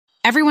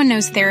Everyone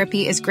knows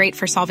therapy is great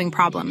for solving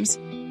problems,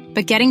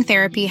 but getting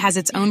therapy has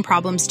its own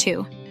problems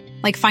too,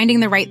 like finding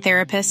the right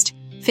therapist,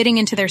 fitting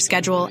into their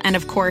schedule, and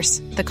of course,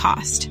 the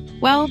cost.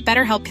 Well,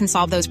 BetterHelp can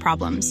solve those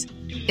problems.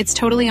 It's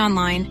totally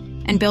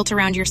online and built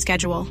around your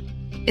schedule.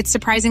 It's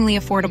surprisingly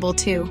affordable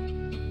too.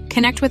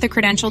 Connect with a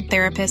credentialed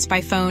therapist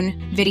by phone,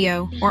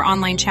 video, or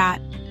online chat,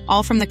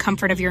 all from the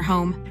comfort of your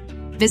home.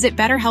 Visit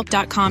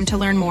BetterHelp.com to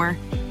learn more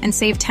and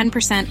save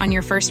 10% on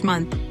your first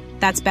month.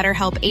 That's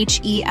BetterHelp,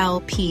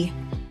 H-E-L-P.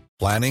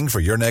 Planning for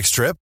your next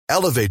trip?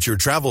 Elevate your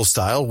travel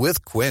style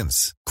with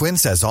Quince.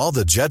 Quince has all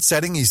the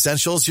jet-setting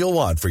essentials you'll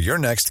want for your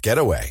next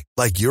getaway,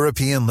 like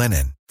European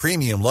linen,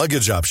 premium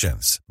luggage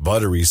options,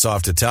 buttery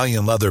soft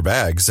Italian leather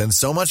bags, and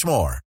so much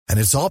more. And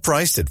it's all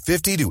priced at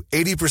 50 to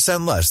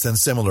 80% less than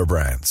similar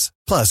brands.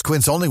 Plus,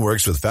 Quince only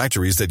works with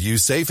factories that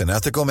use safe and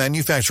ethical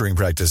manufacturing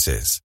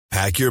practices.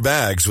 Pack your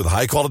bags with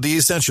high-quality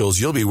essentials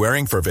you'll be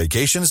wearing for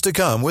vacations to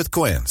come with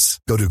Quince.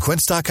 Go to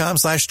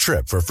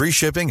quince.com/trip for free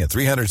shipping and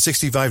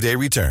 365-day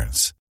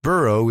returns.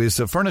 Burrow is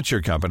a furniture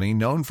company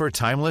known for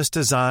timeless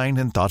design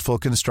and thoughtful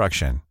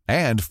construction,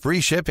 and free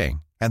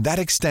shipping, and that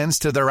extends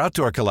to their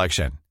outdoor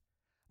collection.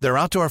 Their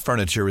outdoor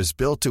furniture is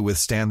built to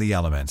withstand the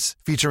elements,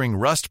 featuring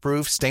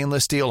rust-proof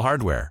stainless steel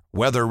hardware,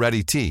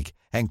 weather-ready teak,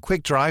 and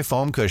quick-dry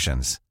foam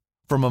cushions.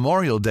 For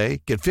Memorial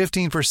Day, get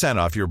 15%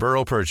 off your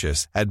Burrow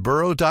purchase at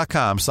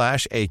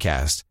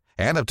burrow.com/ACAST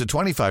and up to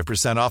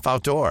 25% off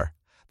outdoor.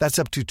 That's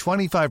up to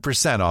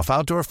 25% off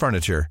outdoor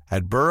furniture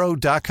at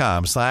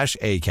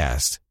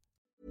burrow.com/ACAST.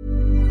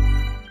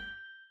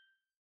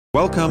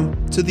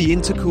 Welcome to the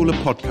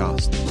Intercooler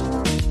Podcast.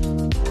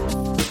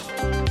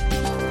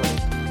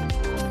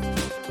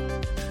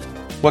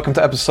 Welcome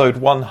to episode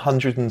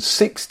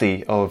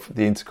 160 of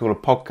the Intercooler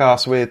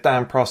Podcast with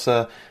Dan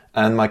Prosser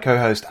and my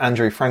co-host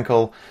Andrew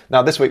Frankel.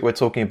 Now this week we're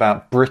talking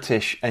about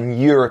British and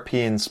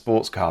European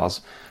sports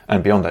cars,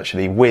 and beyond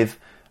actually, with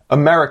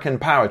American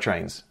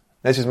powertrains.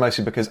 This is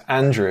mostly because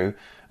Andrew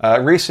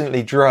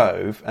recently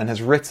drove and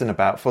has written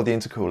about for the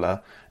Intercooler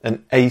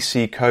an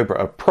AC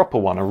Cobra, a proper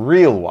one, a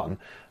real one.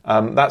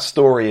 That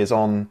story is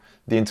on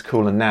the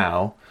Intercooler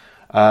now,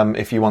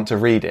 if you want to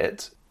read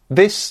it.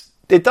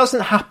 It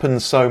doesn't happen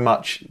so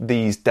much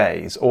these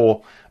days,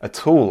 or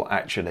at all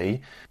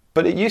actually,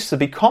 but it used to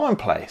be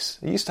commonplace.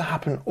 It used to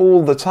happen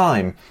all the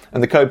time,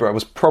 and the Cobra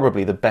was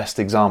probably the best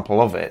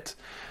example of it.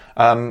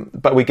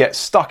 But we get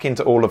stuck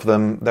into all of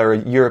them. There are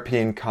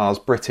European cars,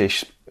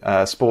 British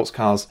sports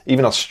cars,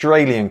 even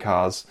Australian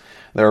cars.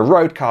 There are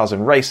road cars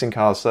and racing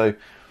cars, so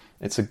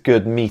it's a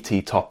good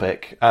meaty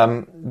topic.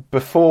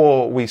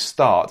 Before we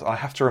start, I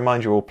have to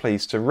remind you all,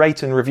 please, to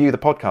rate and review the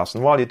podcast.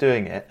 And while you're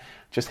doing it,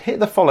 just hit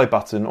the follow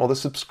button or the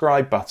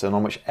subscribe button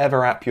on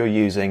whichever app you're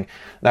using.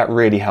 That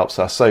really helps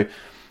us. So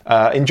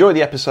enjoy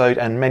the episode,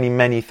 and many,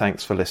 many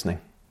thanks for listening.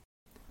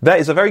 There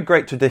is a very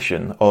great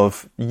tradition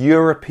of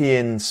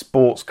European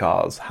sports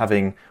cars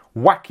having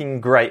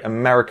whacking great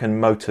American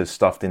motors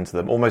stuffed into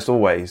them, almost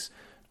always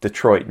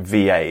Detroit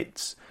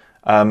V8s.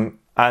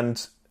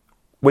 And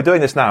we're doing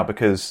this now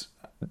because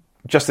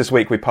just this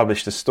week we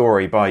published a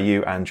story by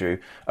you, Andrew,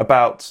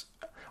 about,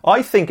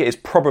 I think it is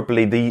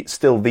probably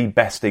still the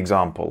best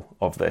example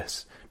of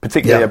this,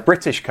 particularly a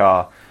British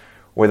car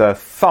with a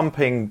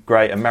thumping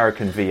great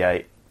American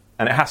V8,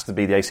 and it has to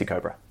be the AC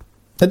Cobra.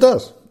 It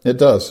does.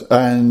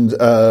 And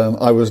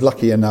I was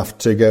lucky enough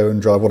to go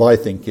and drive what I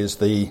think is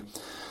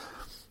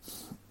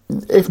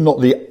if not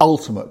the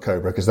ultimate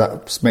Cobra, because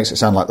that makes it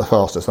sound like the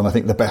fastest, and I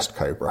think the best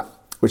Cobra,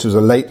 which was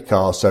a late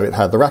car, so it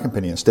had the rack and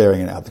pinion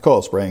steering and it had the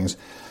coil springs.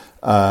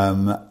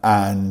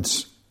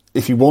 And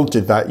if you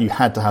wanted that, you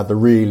had to have the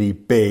really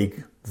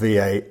big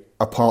V8,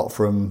 apart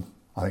from,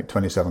 I think,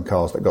 27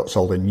 cars that got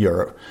sold in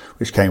Europe,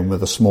 which came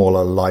with a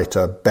smaller,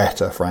 lighter,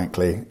 better,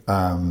 frankly,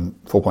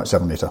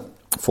 4.7 litre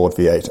Ford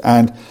V8.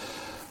 And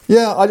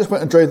yeah, I just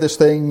went and drove this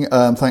thing,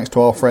 thanks to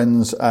our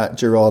friends at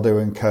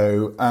Girardo and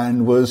Co.,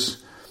 and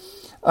was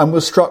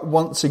struck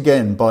once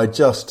again by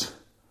just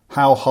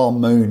how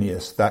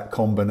harmonious that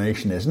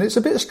combination is. And it's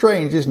a bit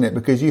strange, isn't it?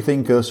 Because you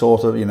think of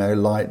sort of,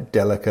 light,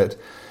 delicate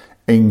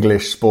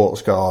English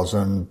sports cars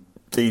and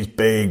these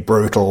big,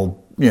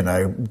 brutal,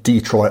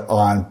 Detroit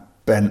iron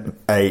bent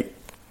 8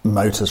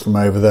 motors from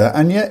over there,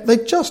 and yet they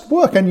just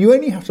work. And you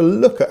only have to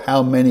look at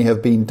how many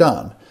have been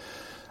done.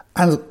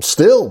 And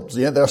still,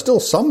 there are still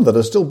some that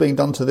are still being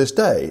done to this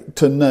day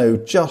to know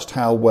just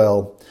how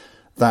well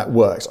that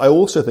works. I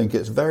also think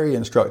it's very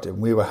instructive.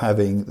 We were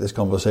having this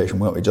conversation,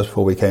 weren't we, just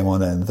before we came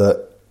on in,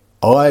 that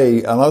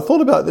I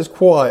thought about this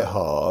quite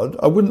hard.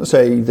 I wouldn't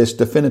say this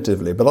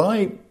definitively, but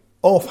I,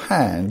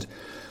 offhand,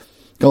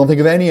 can't think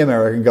of any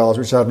American cars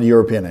which have a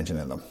European engine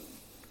in them.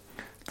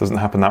 Doesn't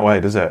happen that way,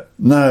 does it?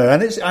 No,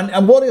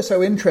 and what is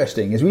so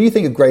interesting is when you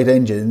think of great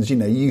engines,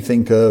 you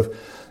think of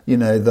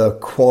the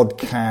quad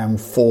cam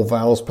 4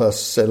 valves per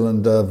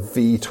cylinder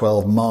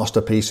V12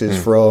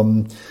 masterpieces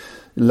from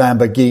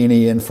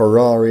Lamborghini and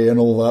Ferrari and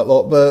all that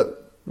lot.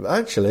 But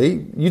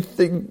actually, you'd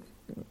think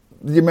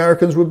the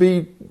Americans would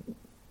be,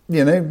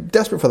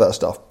 desperate for that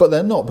stuff. But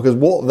they're not, because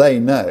what they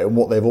know and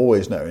what they've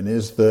always known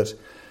is that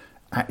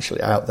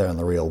actually out there in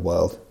the real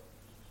world,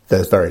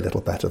 there's very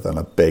little better than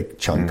a big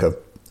chunk of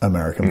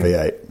American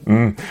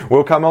V8.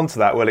 We'll come on to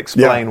that. We'll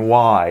explain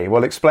why.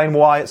 We'll explain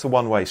why it's a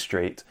one-way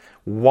street,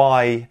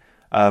 why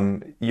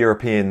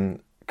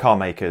European car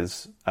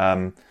makers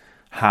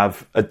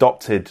have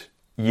adopted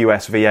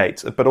US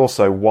V8s, but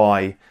also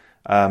why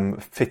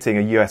fitting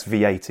a US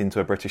V8 into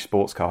a British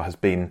sports car has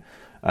been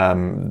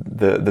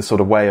the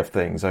sort of way of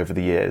things over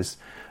the years.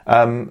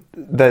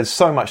 There's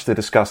so much to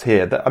discuss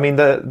here.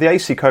 The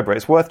AC Cobra,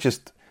 it's worth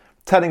just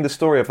telling the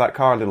story of that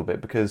car a little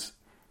bit, because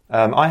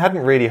I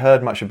hadn't really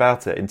heard much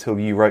about it until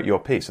you wrote your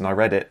piece, and I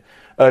read it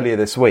earlier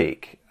this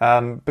week,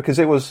 because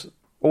it was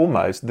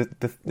almost,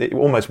 it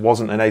almost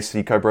wasn't an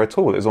AC Cobra at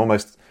all. It was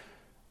almost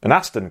an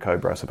Aston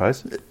Cobra, I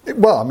suppose.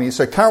 Well,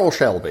 so Carroll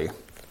Shelby,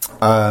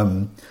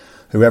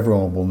 who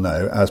everyone will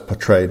know as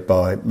portrayed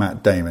by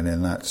Matt Damon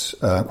in that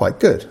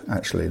quite good,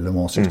 actually, Le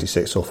Mans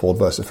 66 or Ford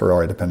versus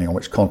Ferrari, depending on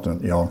which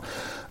continent you're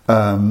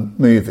on,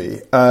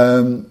 movie.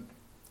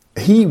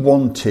 He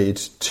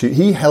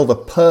held a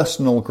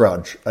personal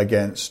grudge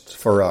against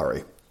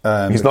Ferrari.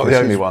 He's not the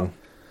only one.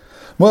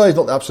 Well, he's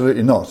not,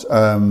 absolutely not.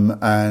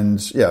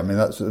 That's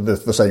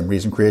the same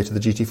reason created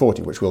the GT40,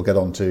 which we'll get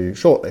on to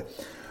shortly.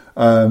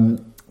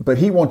 But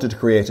he wanted to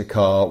create a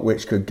car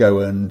which could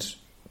go and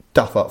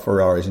duff up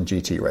Ferraris in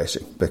GT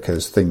racing,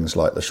 because things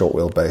like the short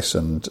wheelbase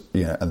and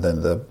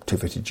then the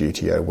 250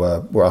 GTO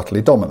were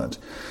utterly dominant.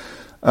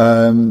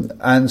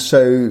 And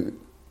so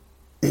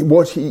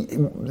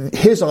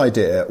his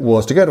idea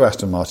was to go to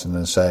Aston Martin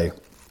and say,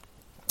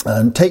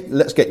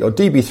 let's get your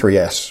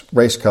DB3S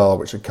race car,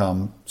 which had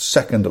come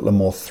second at Le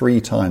Mans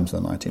 3 times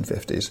in the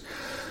 1950s,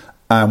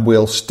 and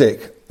we'll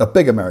stick a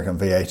big American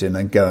V8 in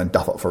and go and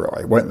duff up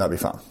Ferrari. Won't that be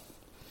fun?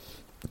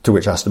 To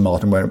which Aston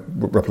Martin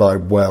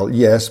replied, well,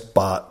 yes,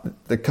 but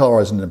the car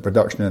isn't in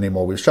production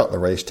anymore. We've shut the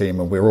race team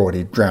and we're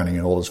already drowning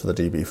in orders for the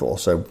DB4.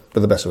 So with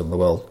the best of them in the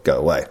world, go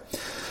away.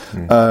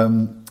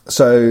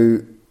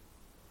 So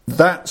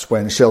that's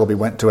when Shelby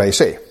went to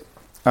AC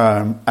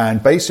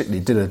and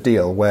basically did a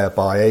deal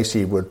whereby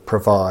AC would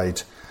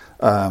provide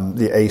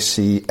the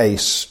AC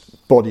Ace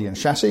body and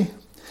chassis,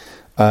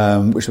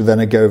 which would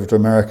then go over to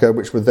America,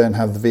 which would then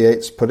have the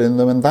V8s put in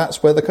them. And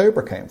that's where the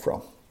Cobra came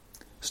from.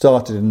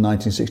 Started in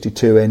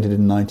 1962, ended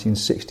in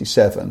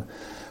 1967,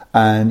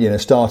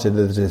 and started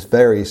as this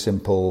very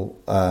simple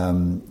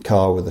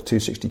car with a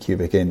 260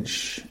 cubic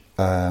inch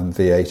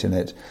V8 in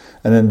it,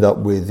 and ended up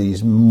with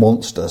these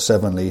monster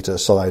 7-litre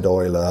side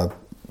oiler,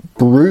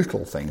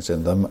 brutal things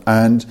in them,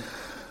 and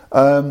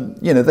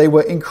they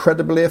were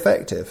incredibly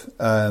effective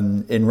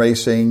in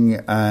racing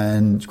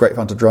and great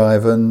fun to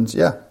drive, and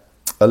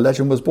a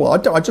legend was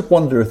born. I just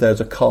wonder if there's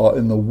a car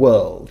in the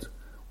world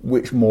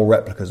which more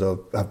replicas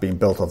have been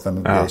built of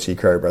than the AC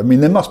Cobra. I mean,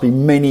 there must be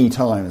many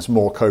times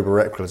more Cobra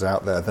replicas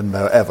out there than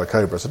there are ever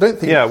Cobras. I don't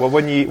think... Yeah, well,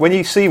 when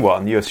you see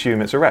one, you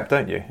assume it's a rep,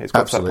 don't you? It's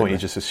got to that point you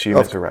just assume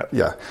it's a rep.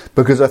 Yeah,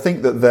 because I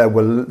think that there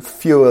were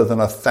fewer than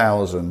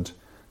 1,000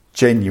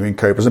 genuine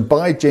Cobras. And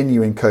by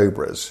genuine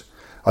Cobras,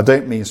 I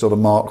don't mean sort of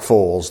Mark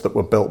IVs that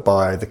were built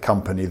by the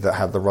company that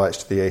had the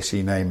rights to the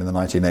AC name in the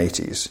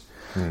 1980s.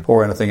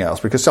 Or anything else,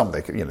 because some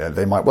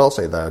they might well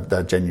say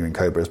they're genuine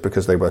Cobras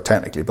because they were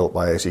technically built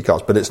by AC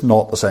cars, but it's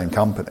not the same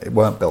company. It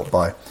weren't built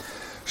by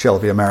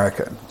Shelby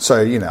American.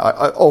 So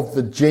of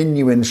the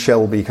genuine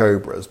Shelby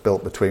Cobras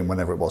built between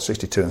whenever it was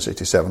 62 and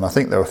 67, I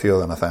think there were fewer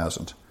than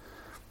 1,000.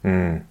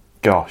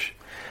 Gosh,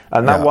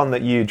 and that one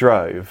that you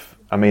drove,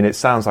 I mean, it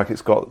sounds like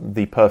it's got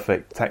the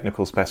perfect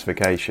technical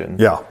specification.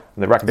 Yeah,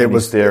 the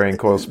rapid steering,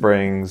 coil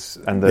springs,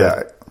 and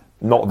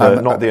not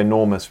the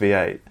enormous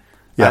V8.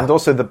 Yeah. And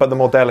also the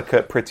more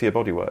delicate, prettier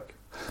bodywork.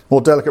 More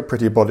delicate,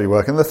 prettier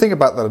bodywork. And the thing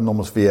about that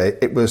enormous V8,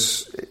 it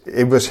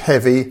was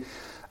heavy.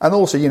 And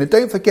also,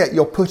 don't forget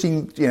you're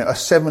putting, a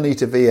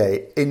 7-litre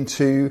V8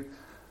 into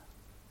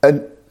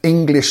an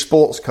English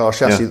sports car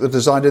chassis that was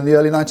designed in the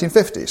early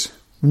 1950s.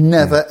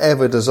 Never,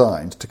 ever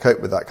designed to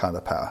cope with that kind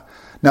of power.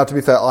 Now, to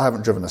be fair, I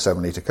haven't driven a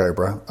 7-litre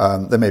Cobra.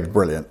 They may be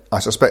brilliant. I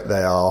suspect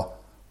they are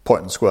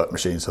point and squirt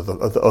machines of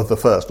the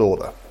first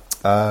order.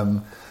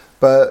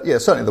 But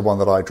certainly the one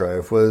that I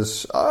drove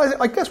was,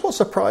 I guess what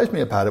surprised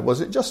me about it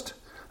was it just,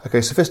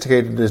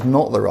 sophisticated is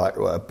not the right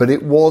word, but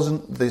it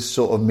wasn't this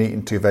sort of meat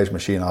and two-veg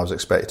machine I was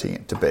expecting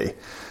it to be.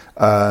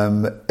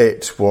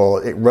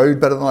 It rode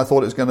better than I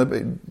thought it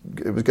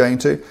was going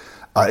to.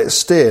 It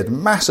steered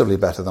massively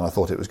better than I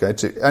thought it was going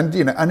to. And,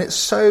 and it's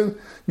so,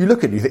 you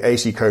look at it, you think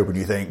AC Cobra and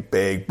you think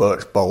big,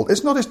 butch, bold.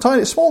 It's not as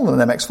tiny, it's smaller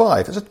than an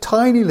MX-5. It's a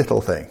tiny little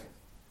thing.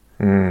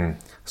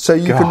 So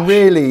you can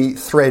really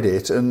thread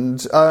it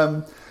and...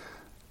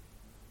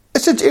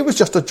 It was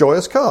just a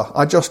joyous car.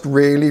 I just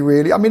really,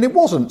 really... I mean, it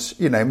wasn't,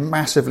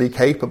 massively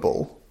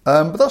capable,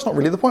 but that's not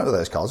really the point of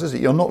those cars, is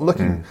it? You're not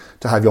looking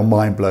to have your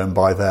mind blown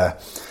by their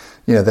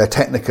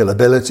technical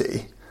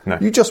ability. No.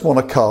 You just want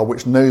a car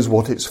which knows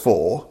what it's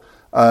for,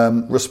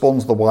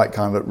 responds the right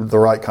kind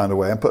of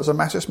way, and puts a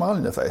massive smile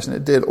on your face, and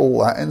it did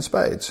all that in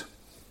spades.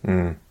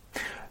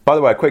 By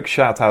the way, a quick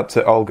shout out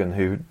to Olgan,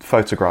 who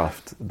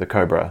photographed the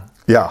Cobra.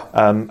 Yeah.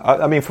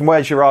 I mean, from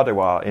where Girardeau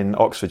are in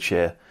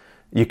Oxfordshire,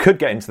 You could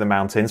get into the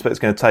mountains, but it's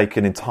going to take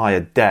an entire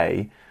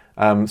day.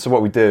 So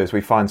what we do is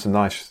we find some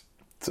nice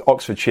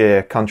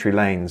Oxfordshire country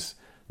lanes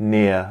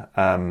near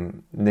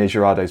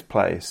Gerardo's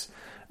place.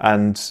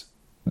 And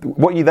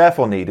what you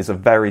therefore need is a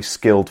very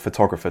skilled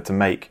photographer to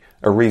make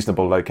a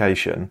reasonable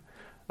location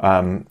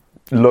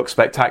look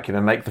spectacular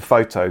and make the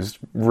photos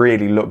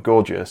really look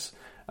gorgeous.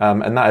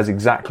 And that is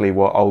exactly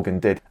what Olgun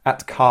did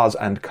at Cars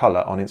and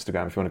Colour on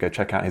Instagram, if you want to go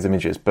check out his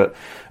images. But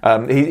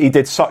he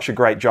did such a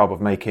great job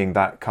of making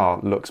that car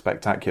look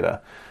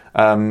spectacular.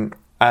 And,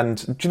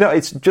 do you know,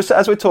 it's just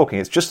as we're talking,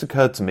 it's just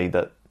occurred to me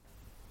that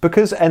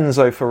because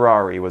Enzo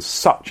Ferrari was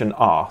such an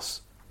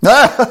arse,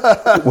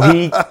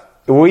 we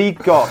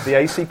got the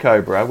AC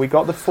Cobra, we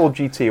got the Ford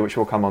GT, which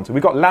we'll come on to,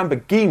 we got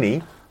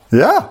Lamborghini.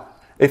 Yeah.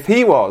 If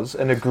he was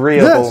an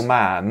agreeable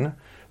man,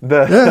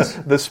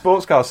 the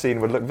sports car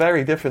scene would look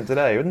very different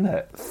today, wouldn't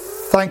it?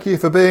 Thank you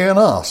for being an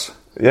arse.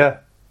 Yeah.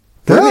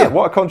 Brilliant. Yeah.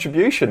 What a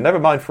contribution. Never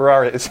mind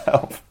Ferrari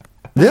itself.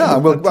 Yeah,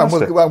 and we'll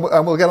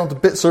get on to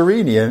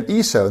Bizzarini and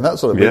ISO and that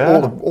sort of thing,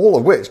 all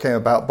of which came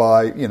about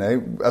by,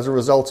 as a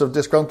result of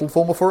disgruntled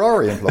former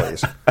Ferrari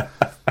employees.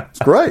 It's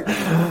great.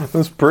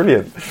 That's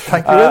brilliant.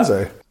 Thank you,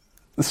 Enzo.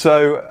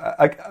 So,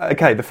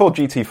 okay, the Ford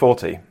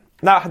GT40.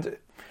 Now,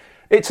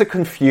 it's a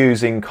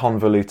confusing,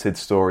 convoluted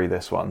story,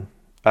 this one.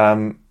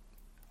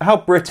 How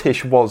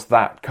British was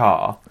that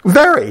car?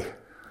 Very.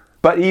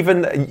 But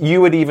you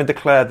would even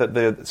declare that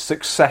the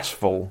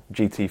successful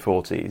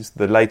GT40s,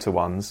 the later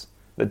ones,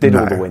 that did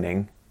all the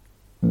winning.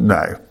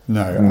 No.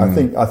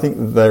 I think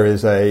there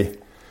is a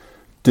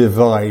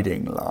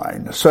dividing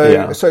line.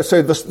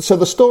 So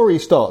the story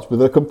starts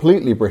with a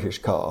completely British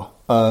car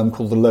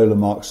called the Lola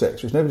Mark VI,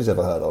 which nobody's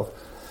ever heard of.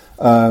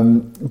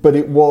 But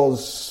it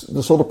was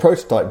the sort of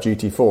prototype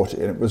GT40,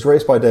 and it was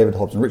raced by David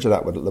Hobbs and Richard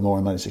Atwood at Le Mans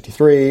in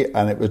 1963,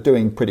 and it was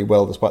doing pretty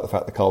well despite the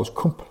fact the car was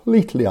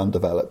completely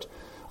undeveloped.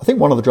 I think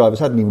one of the drivers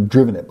hadn't even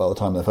driven it by the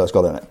time they first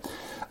got in it.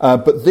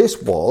 But this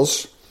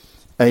was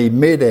a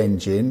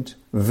mid-engined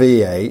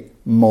V8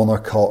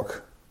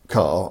 monocoque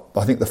car,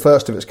 I think the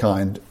first of its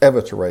kind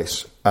ever to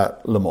race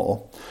at Le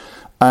Mans.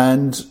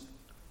 And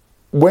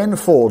when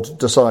Ford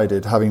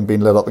decided, having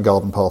been led up the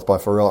garden path by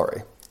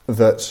Ferrari,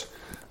 that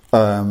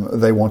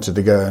they wanted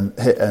to go and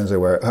hit Enzo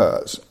where it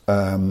hurts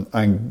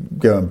and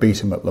go and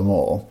beat him at Le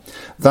Mans,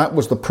 that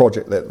was the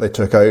project that they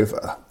took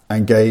over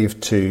and gave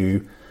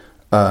to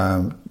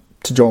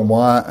John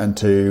Wyer and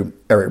to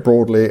Eric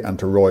Broadley and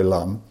to Roy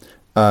Lum,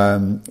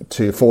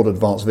 to Ford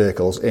Advanced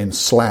Vehicles in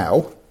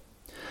Slough.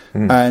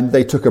 And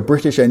they took a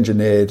British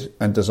engineered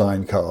and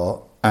designed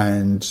car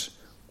and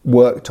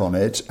worked on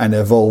it and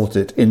evolved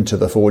it into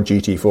the Ford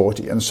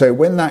GT40. And so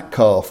when that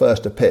car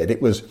first appeared,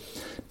 it was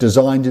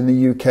designed in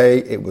the UK,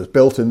 it was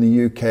built in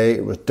the UK,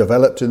 it was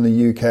developed in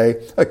the UK.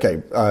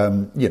 Okay,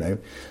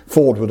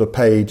 Ford would have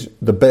paid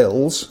the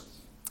bills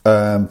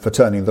for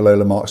turning the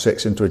Lola Mark VI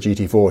into a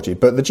GT40,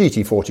 but the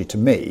GT40, to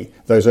me,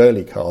 those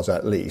early cars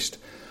at least,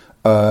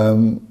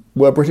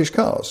 were British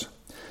cars.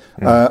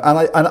 And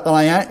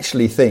I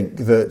actually think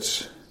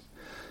that,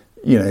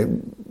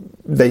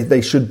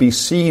 they should be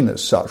seen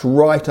as such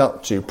right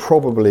up to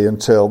probably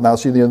until now.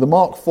 See, the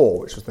Mark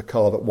IV, which was the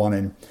car that won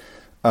in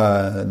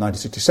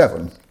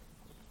 1967,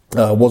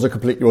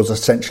 was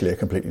essentially a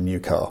completely new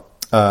car,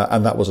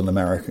 and that was an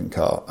American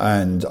car,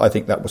 and I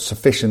think that was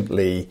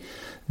sufficiently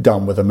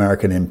done with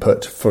American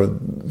input for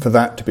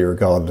that to be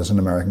regarded as an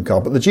American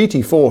car. But the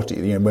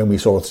GT40, when we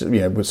saw,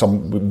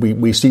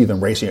 we see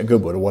them racing at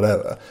Goodwood or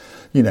whatever,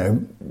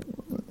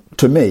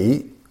 to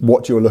me,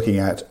 what you're looking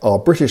at are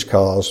British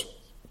cars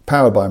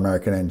powered by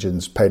American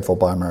engines, paid for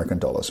by American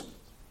dollars.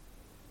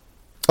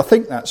 I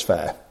think that's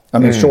fair. I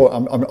mean,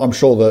 I'm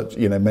sure that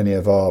many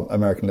of our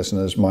American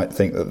listeners might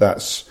think that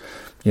that's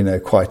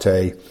quite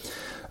a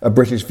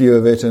British view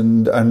of it,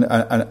 and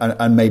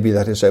maybe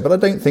that is so, but I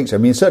don't think so. I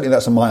mean, certainly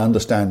that's my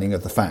understanding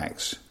of the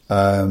facts,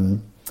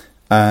 and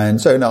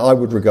so no, I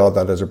would regard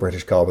that as a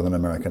British car with an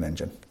American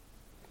engine.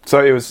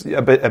 So it was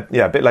a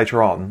bit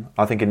later on,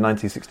 I think in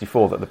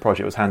 1964, that the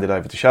project was handed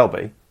over to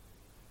Shelby,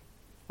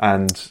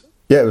 and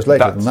it was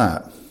later than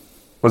that.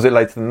 Was it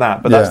later than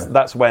that? But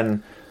that's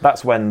when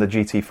the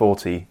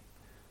GT40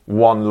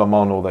 won Le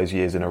Mans all those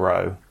years in a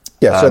row.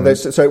 Yeah,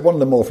 so it won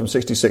Le Mans from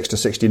 66 to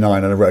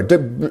 69 in a row.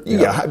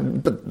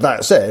 But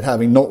that said,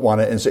 having not won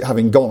it, and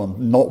having gone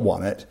and not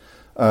won it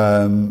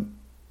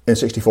in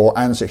 64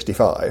 and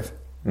 65,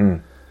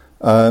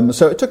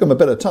 so it took them a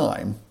bit of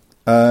time.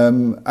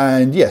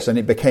 And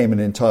it became an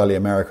entirely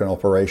American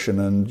operation,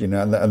 and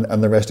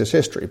the rest is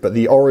history. But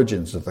the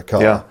origins of the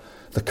car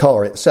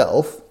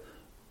itself,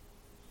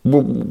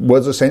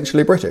 was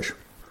essentially British.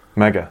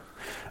 Mega.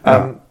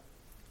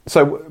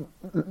 So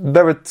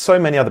there are so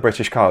many other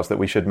British cars that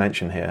we should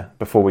mention here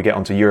before we get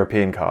onto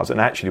European cars,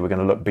 and actually we're going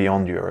to look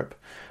beyond Europe.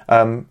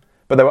 But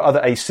there were other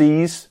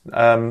ACs.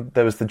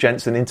 There was the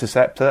Jensen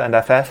Interceptor and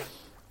FF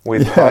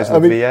with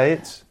Chrysler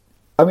V8s.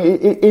 I mean,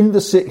 in the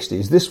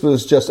 60s, this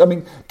was just... I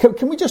mean,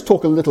 can we just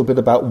talk a little bit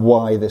about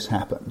why this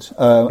happened?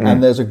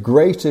 And there's a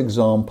great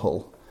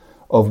example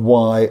of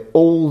why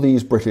all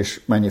these British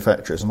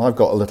manufacturers, and I've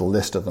got a little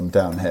list of them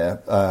down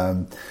here.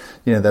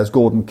 There's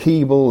Gordon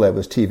Keeble, there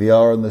was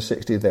TVR in the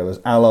 60s, there was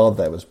Allard,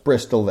 there was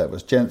Bristol, there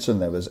was Jensen,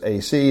 there was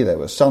AC, there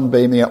was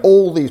Sunbeam.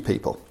 All these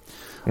people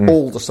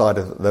all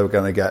decided that they were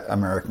going to get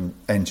American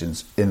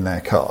engines in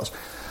their cars.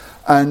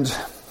 And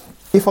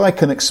if I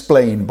can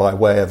explain by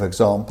way of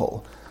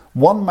example,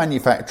 one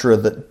manufacturer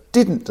that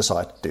didn't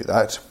decide to do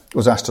that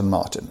was Aston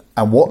Martin.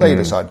 And what they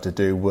decided to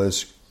do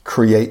was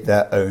create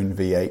their own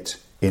V8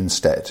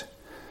 instead.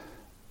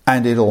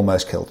 And it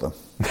almost killed them.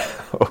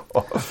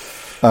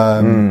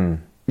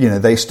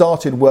 They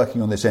started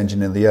working on this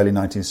engine in the early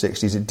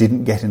 1960s. It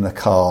didn't get in a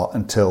car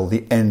until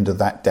the end of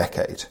that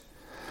decade.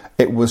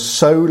 It was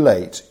so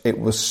late.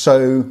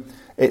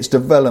 Its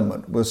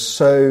development was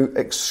so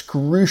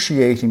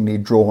excruciatingly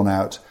drawn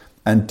out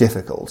and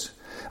difficult.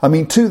 I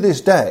mean, to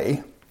this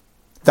day,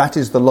 that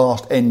is the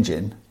last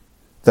engine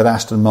that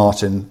Aston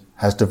Martin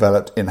has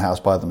developed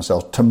in-house by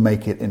themselves to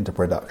make it into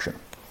production.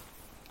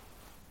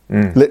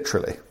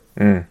 Literally.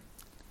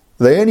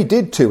 They only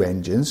did 2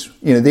 engines.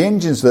 The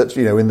engines that,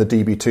 in the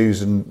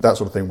DB2s and that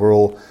sort of thing were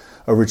all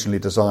originally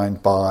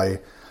designed by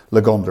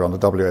Lagonda on the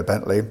W.A.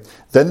 Bentley.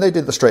 Then they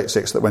did the straight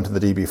 6 that went to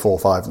the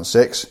DB4, 5 and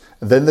 6.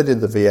 And then they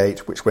did the V8,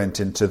 which went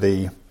into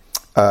the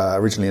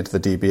originally into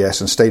the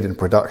DBS and stayed in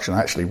production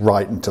actually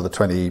right into the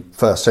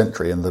 21st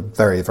century in the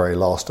very, very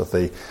last of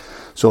the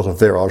sort of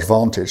Virage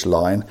Vantage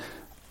line.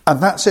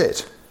 And that's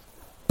it.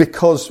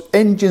 Because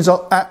engines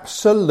are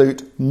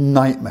absolute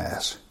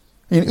nightmares.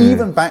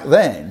 Even back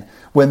then,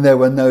 when there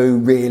were no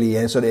really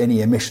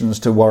any emissions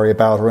to worry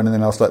about or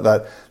anything else like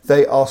that,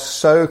 they are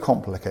so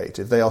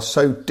complicated. They are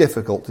so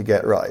difficult to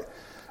get right.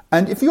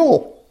 And if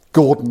you're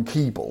Gordon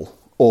Keeble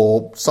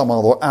or some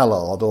other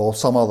Allard or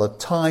some other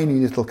tiny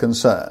little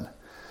concern,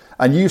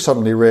 and you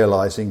suddenly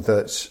realising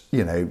that,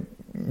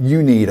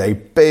 you need a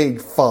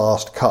big,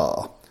 fast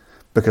car,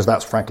 because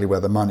that's frankly where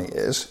the money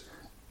is,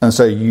 and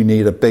so you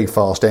need a big,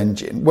 fast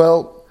engine,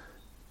 well,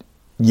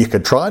 you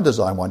could try and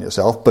design one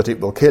yourself, but it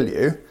will kill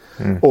you.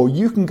 Or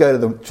you can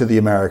go to the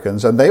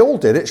Americans, and they all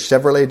did it.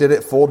 Chevrolet did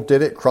it, Ford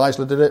did it,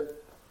 Chrysler did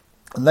it.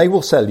 And they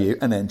will sell you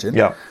an engine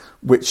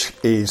which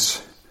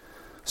is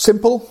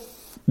simple,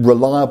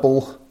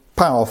 reliable,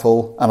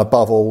 powerful, and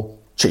above all,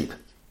 cheap.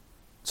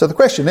 So the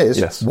question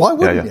is, why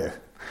wouldn't you?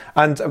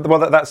 And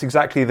that's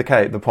exactly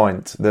the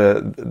point,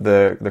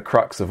 the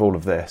crux of all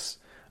of this.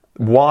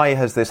 Why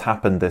has this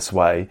happened this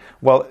way?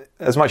 Well,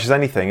 as much as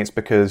anything, it's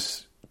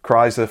because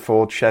Chrysler,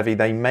 Ford, Chevy,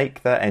 they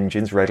make their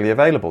engines readily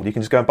available. You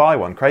can just go and buy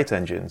one, Crate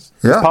Engines.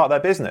 It's part of their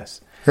business.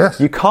 Yes.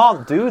 You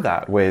can't do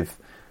that with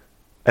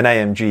an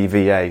AMG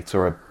V8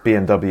 or a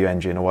BMW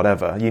engine or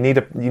whatever. You need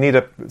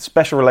a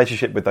special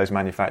relationship with those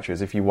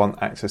manufacturers if you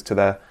want access to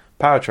their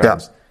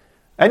powertrains.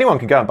 Yeah. Anyone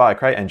can go and buy a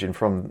Crate Engine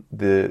from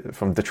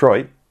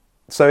Detroit,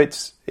 so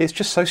it's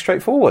just so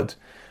straightforward.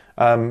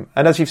 And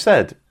as you've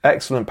said,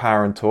 excellent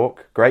power and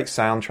torque, great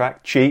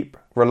soundtrack, cheap,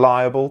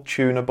 reliable,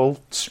 tunable,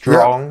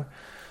 strong. Yeah.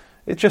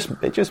 It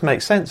just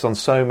makes sense on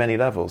so many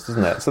levels,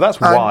 doesn't it? So that's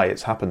why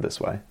it's happened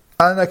this way.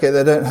 And okay,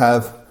 they don't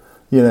have,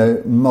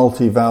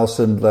 multi-valve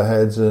cylinder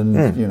heads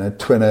and,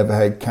 twin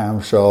overhead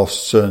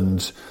camshafts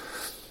and,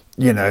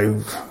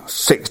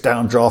 6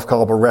 downdraft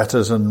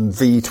carburetors and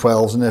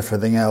V12s and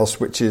everything else,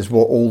 which is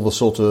what all the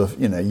sort of,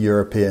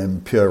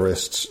 European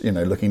purists,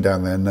 looking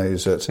down their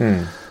nose at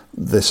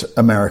this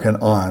American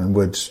iron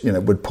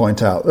would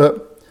point out.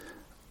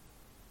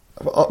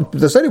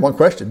 There's only one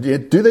question.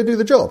 Do they do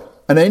the job?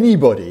 And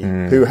anybody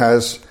who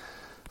has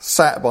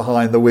sat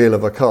behind the wheel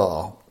of a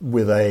car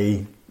with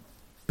a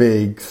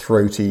big,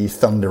 throaty,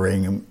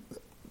 thundering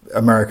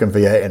American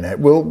V8 in it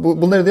will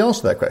know the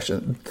answer to that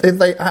question.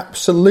 They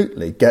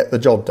absolutely get the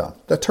job done.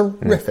 They're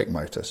terrific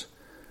motors.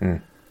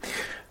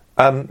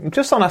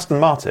 Just on Aston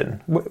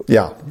Martin,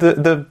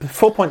 the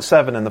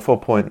 4.7 and the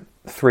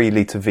 4.3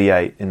 litre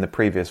V8 in the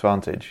previous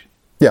Vantage.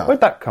 Yeah, where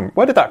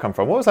did that come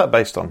from? What was that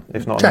based on?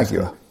 If not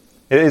Jaguar.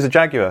 It is a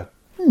Jaguar.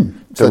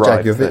 It's the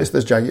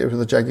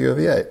Jaguar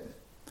V8.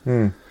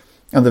 And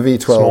the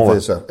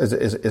V12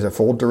 is a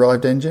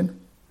Ford-derived engine.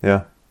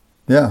 Yeah.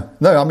 Yeah.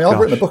 No, I mean, I've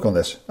written a book on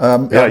this. I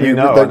know you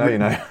know.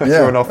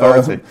 You're an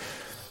authority.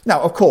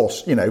 Now, of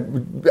course,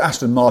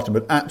 Aston Martin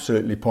would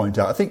absolutely point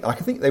out, I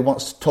think they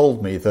once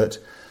told me that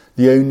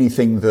the only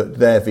thing that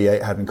their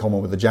V8 had in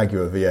common with the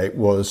Jaguar V8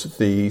 was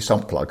the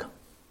sump plug.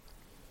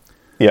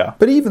 Yeah.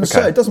 But even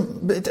so, it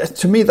doesn't.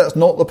 To me, that's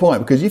not the point,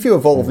 because if you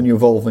evolve and you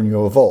evolve and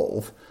you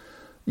evolve,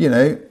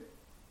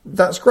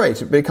 that's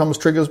great. It becomes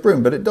Trigger's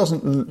broom, but it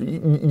doesn't.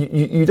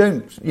 You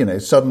don't,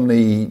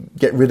 suddenly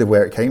get rid of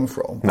where it came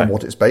from and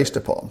what it's based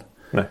upon.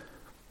 No,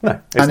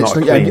 it's not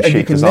a clean sheet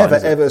you can design,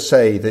 never ever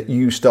say that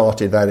you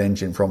started that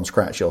engine from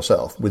scratch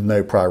yourself with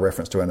no prior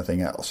reference to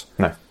anything else.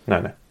 No.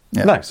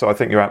 So I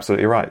think you're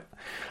absolutely right.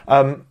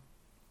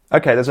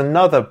 Okay, there's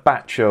another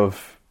batch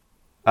of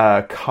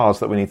cars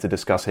that we need to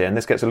discuss here, and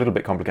this gets a little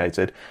bit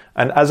complicated.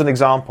 And as an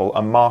example,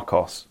 a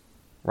Marcos,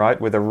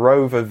 right, with a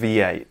Rover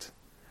V8.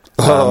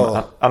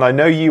 And I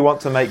know you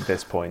want to make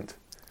this point.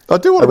 I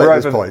do want to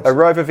make this point. A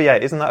Rover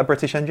V8, isn't that a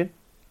British engine?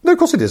 No, of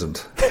course it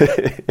isn't.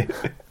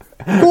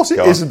 Of course it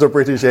isn't a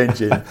British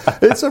engine.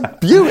 It's a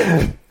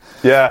Buick.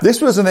 Yeah.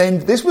 This was an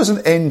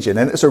engine,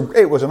 and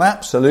it was an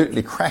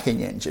absolutely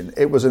cracking engine.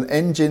 It was an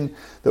engine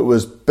that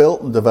was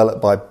built and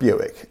developed by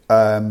Buick,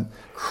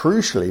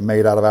 crucially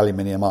made out of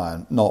aluminium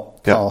iron,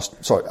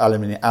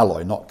 aluminium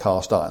alloy, not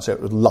cast iron. So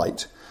it was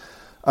light.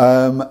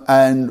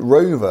 And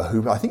Rover,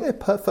 who I think they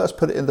first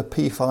put it in the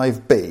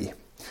P5B,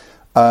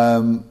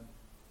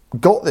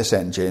 got this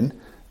engine.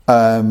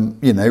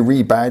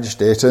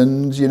 Rebadged it,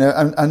 and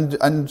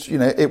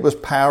it was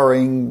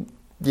powering,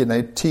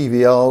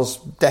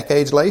 TVRs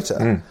decades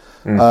later.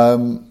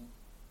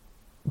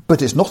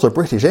 But it's not a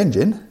British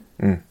engine.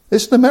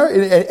 It's an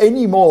American,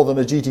 any more than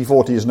a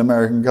GT40 is an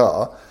American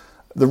car.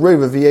 The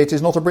Rover V8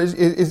 is not a British.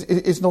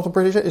 It's not a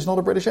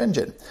British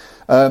engine.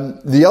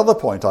 The other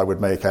point I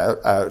would make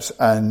out,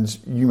 and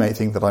you may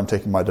think that I'm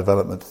taking my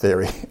development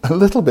theory a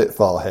little bit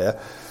far here,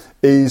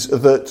 is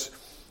that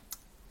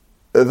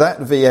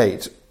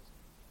V8.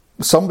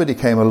 Somebody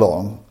came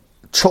along,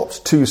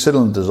 chopped 2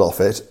 cylinders off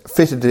it,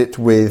 fitted it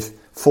with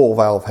 4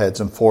 valve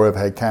heads and 4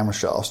 overhead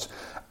camshafts,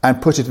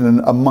 and put it in,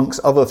 amongst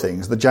other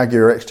things, the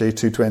Jaguar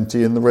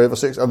XJ220 and the Rover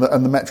 6 and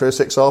the Metro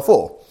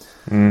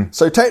 6R4.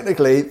 So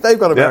technically, they've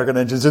got American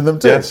engines in them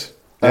too. Yes.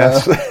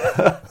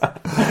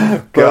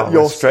 But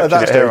you're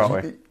stretching it here,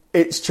 aren't we?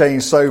 It's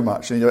changed so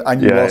much, and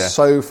you are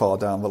so far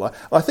down the line.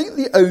 I think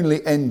the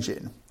only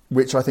engine,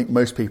 which I think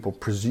most people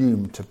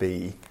presume to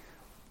be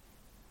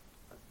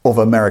of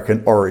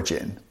American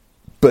origin,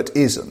 but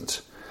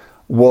isn't,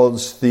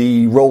 was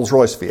the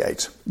Rolls-Royce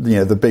V8.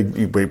 The big,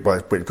 which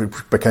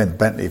became the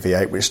Bentley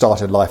V8, which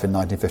started life in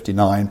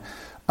 1959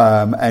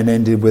 and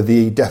ended with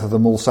the death of the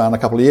Mulsanne a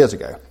couple of years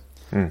ago.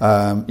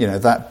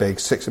 That big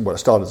it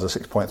started as a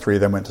 6.3,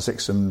 then went to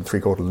 6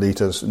 3/4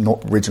 litres,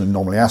 not originally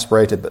normally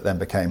aspirated, but then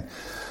became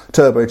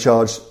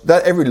turbocharged.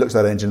 That everybody looks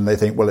at that engine and they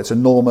think, well, it's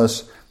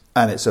enormous.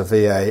 And it's a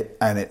V8,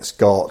 and it's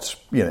got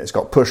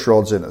push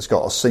rods in. It's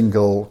got a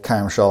single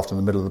camshaft in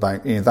the middle of the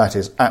bank. That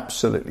is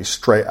absolutely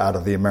straight out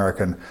of the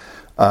American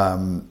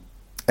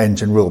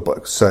engine rule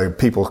book. So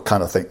people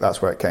kind of think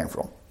that's where it came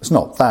from. It's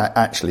not. That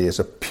actually is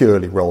a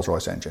purely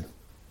Rolls-Royce engine.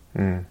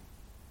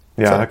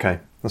 Okay,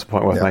 that's a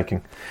point worth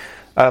making.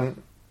 Right,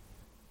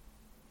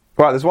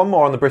 there's one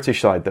more on the British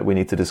side that we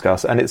need to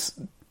discuss, and it's,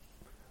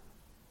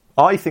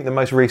 I think, the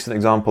most recent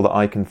example that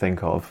I can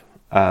think of.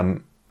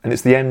 And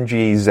it's the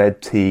MG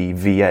ZT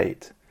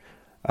V8,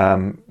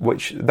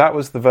 which that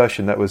was the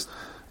version that was...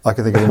 I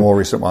can think of a more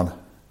recent one.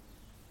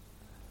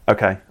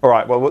 Okay, all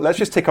right. Well, let's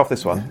just tick off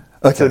this one.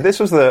 Okay. So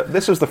this was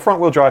the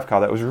front-wheel drive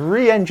car that was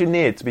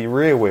re-engineered to be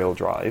rear-wheel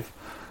drive,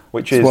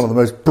 which is one of the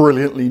most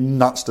brilliantly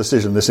nuts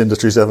decisions this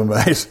industry's ever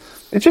made.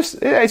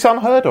 It's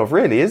unheard of,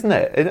 really, isn't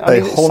it?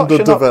 It's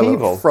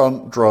Honda-developed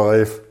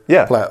front-drive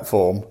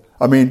platform.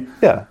 I mean,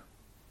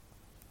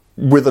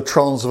 with a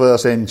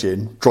transverse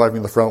engine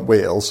driving the front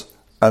wheels.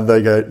 And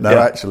they go,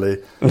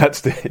 actually, let's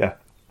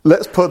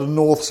put a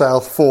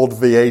north-south Ford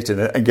V8 in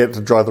it and get it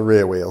to drive the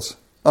rear wheels.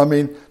 I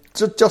mean,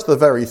 just the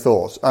very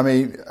thought. I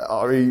mean,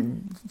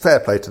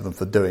 fair play to them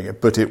for doing it,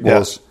 but it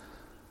was...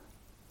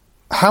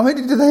 How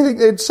many did they think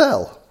they'd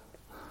sell?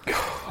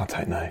 I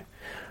don't know.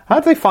 How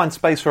did they find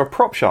space for a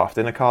prop shaft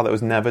in a car that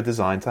was never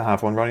designed to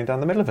have one running down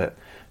the middle of it?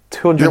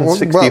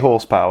 260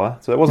 horsepower,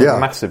 so it wasn't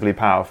massively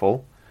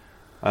powerful.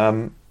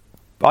 You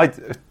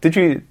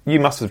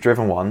must have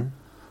driven one.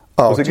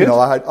 Oh,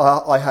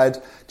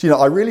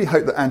 I really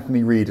hope that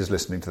Anthony Reid is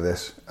listening to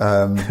this,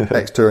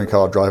 ex-touring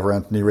car driver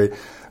Anthony Reid,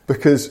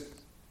 because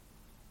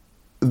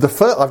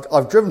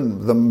I've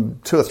driven them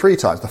 2 or 3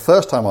 times. The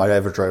first time I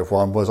ever drove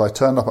one was I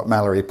turned up at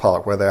Mallory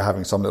Park where they were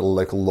having some little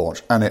local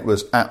launch, and it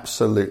was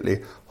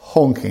absolutely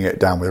honking it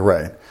down with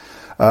rain.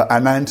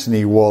 And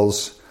Anthony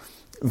was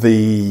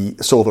the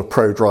sort of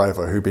pro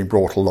driver who'd been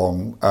brought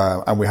along,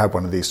 and we had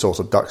one of these sorts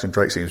of ducks and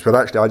drakes schemes. But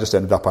actually, I just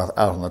ended up out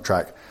on the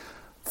track,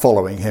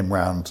 following him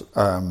round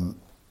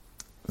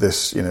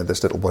this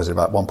little, was it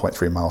about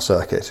 1.3 mile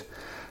circuit,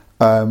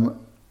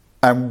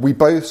 and we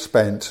both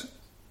spent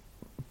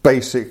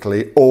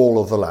basically all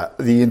of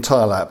the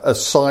entire lap,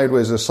 as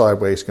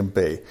sideways can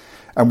be.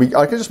 And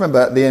I can just remember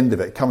at the end of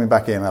it, coming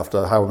back in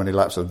after however many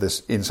laps of this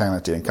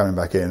insanity and coming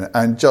back in,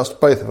 and just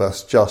both of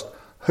us just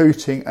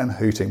hooting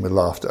with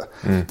laughter.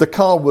 The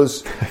car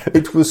was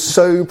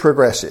so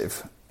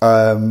progressive,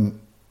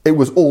 it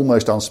was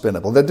almost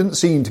unspinnable. There didn't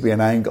seem to be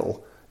an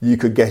angle you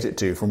could get it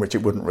to from which it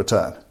wouldn't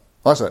return.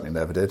 I certainly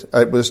never did.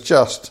 It was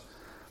just,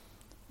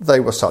 they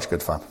were such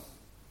good fun.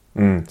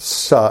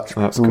 Such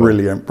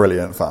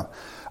brilliant fun.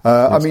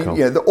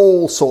 Cool.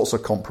 All sorts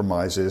of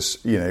compromises.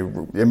 I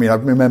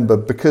remember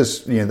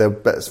because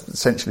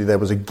essentially there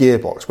was a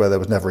gearbox where there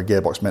was never a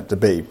gearbox meant to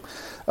be.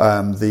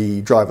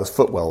 The driver's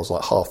footwell was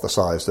like half the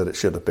size that it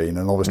should have been,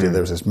 and obviously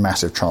there was this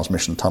massive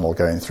transmission tunnel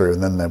going through,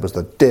 and then there was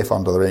the diff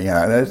under the ring,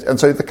 and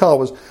so the car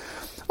was.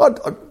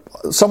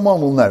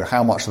 Someone will know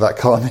how much of that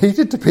car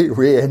needed to be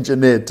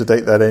re-engineered to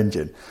take that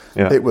engine.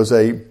 Yeah. It was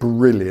a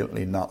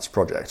brilliantly nuts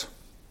project.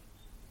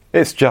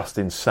 It's just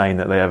insane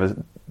that they ever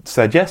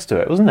said yes to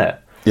it, wasn't it?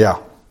 Yeah.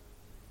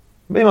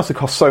 It must have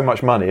cost so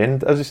much money,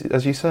 and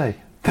as you say,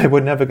 they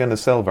were never going to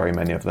sell very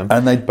many of them.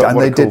 And they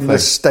did an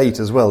estate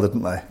as well,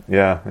 didn't they?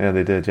 Yeah,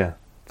 they did, yeah.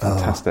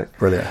 Fantastic. Oh,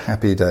 brilliant.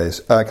 Happy days.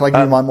 Can I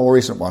give you my more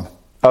recent one?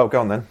 Oh,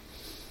 go on then.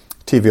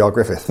 TVR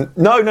Griffith.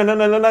 No.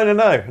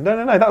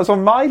 That was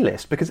on my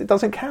list because it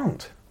doesn't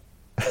count.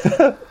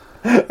 It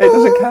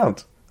doesn't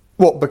count.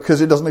 What,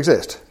 because it doesn't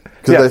exist?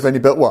 Because they've only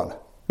built one?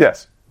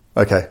 Yes.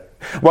 Okay.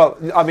 Well,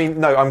 I mean,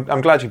 no,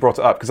 I'm glad you brought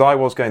it up because I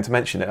was going to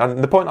mention it.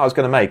 And the point I was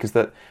going to make is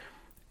that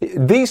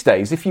these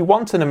days, if you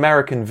want an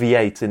American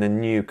V8 in a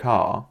new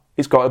car,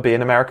 it's got to be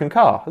an American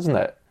car, hasn't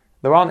it?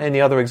 There aren't any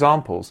other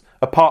examples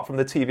apart from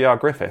the TVR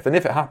Griffith. And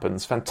if it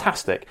happens,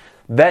 fantastic.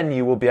 Then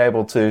you will be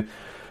able to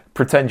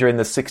pretend you're in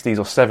the 60s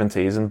or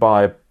 70s and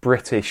buy a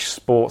British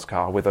sports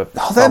car with a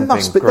there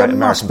must be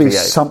V8.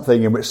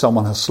 something in which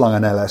someone has slung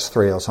an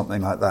LS3 or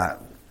something like that.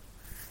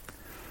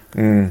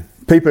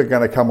 People are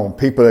going to come on.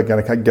 People are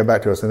going to get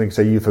back to us and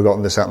say, you've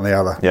forgotten this, that and the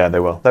other. Yeah, they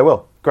will. They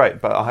will.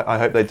 Great, but I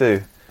hope they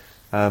do.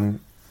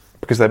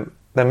 Because there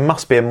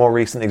must be a more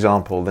recent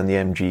example than the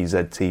MG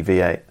ZT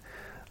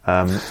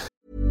V8.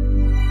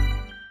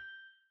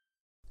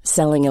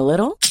 Selling a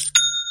little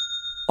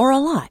or a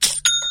lot?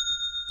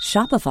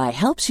 Shopify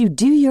helps you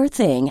do your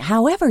thing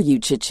however you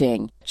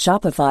cha-ching.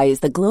 Shopify is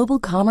the global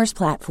commerce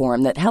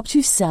platform that helps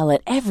you sell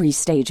at every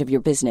stage of your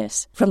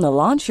business. From the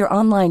launch your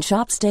online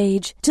shop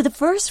stage to the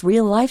first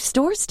real-life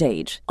store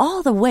stage,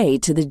 all the way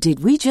to the did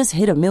we just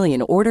hit a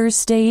million orders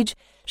stage.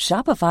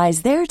 Shopify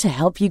is there to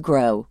help you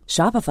grow.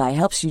 Shopify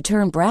helps you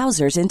turn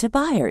browsers into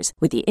buyers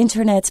with the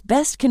internet's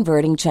best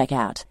converting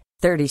checkout.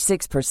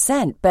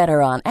 36%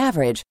 better on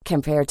average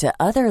compared to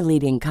other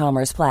leading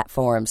commerce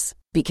platforms.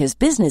 Because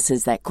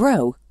businesses that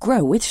grow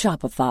with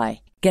Shopify.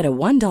 Get a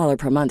 $1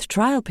 per month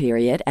trial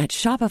period at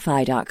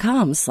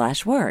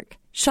shopify.com/work.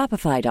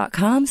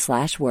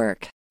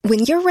 Shopify.com/work. When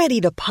you're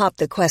ready to pop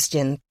the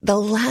question, the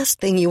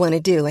last thing you want to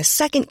do is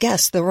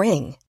second-guess the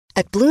ring.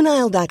 At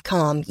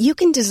BlueNile.com, you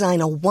can design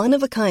a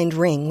one-of-a-kind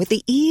ring with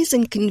the ease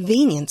and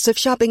convenience of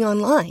shopping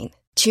online.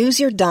 Choose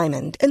your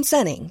diamond and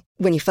setting.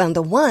 When you find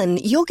the one,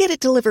 you'll get it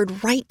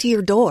delivered right to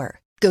your door.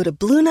 Go to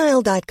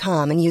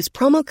BlueNile.com and use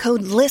promo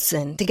code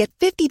LISTEN to get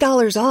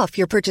 $50 off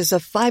your purchase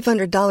of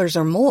 $500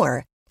 or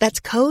more. That's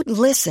code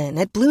LISTEN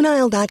at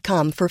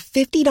BlueNile.com for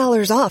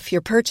 $50 off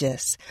your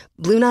purchase.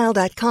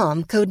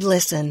 BlueNile.com, code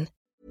LISTEN.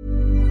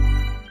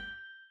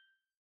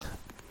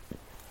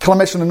 Can I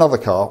mention another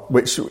car,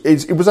 which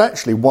it was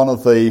actually one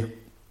of the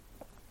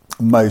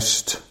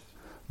most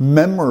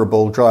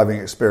memorable driving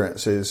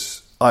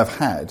experiences I've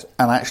had,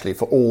 and actually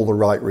for all the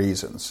right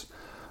reasons,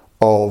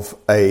 of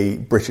a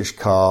British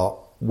car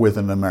with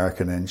an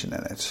American engine in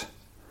it.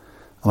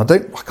 And I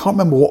can't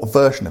remember what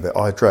version of it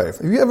I drove.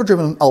 Have you ever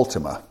driven an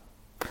Ultima?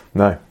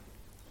 No.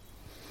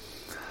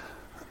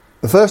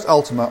 The first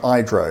Ultima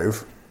I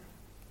drove,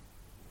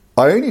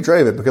 I only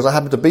drove it because I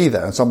happened to be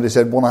there and somebody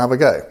said, want to have a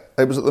go?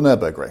 It was at the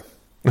Nürburgring.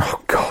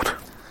 Oh, God.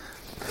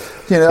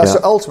 So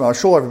Ultima, I'm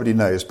sure everybody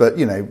knows, but,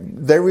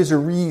 there is a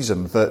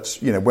reason that,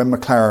 when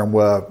McLaren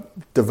were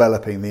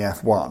developing the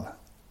F1,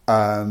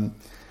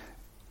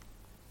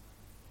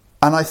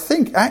 and I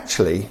think,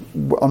 actually,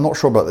 I'm not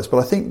sure about this, but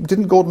I think,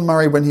 didn't Gordon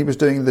Murray, when he was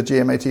doing the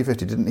GMA T50,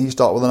 didn't he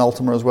start with an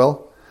Ultima as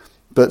well?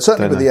 But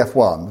certainly with the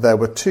F1, there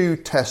were two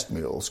test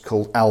mules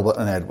called Albert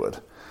and Edward,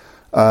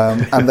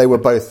 and they were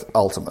both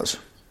Ultimas.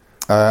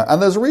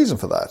 And there's a reason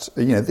for that.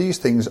 These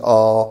things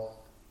are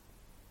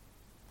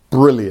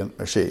brilliant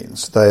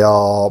machines.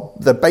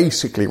 They're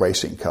basically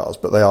racing cars,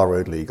 but they are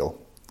road legal.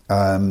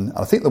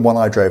 I think the one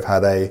I drove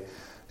had a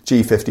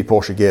G50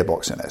 Porsche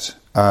gearbox in it.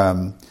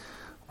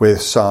 With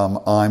some,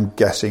 I'm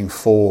guessing,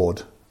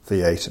 Ford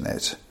V8 in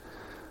it.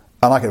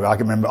 And I can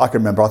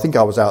remember, I think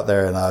I was out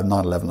there in a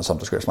 911 of some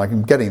description.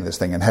 I'm getting this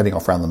thing and heading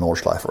off around the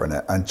Nordschleife in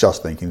it and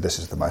just thinking, this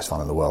is the most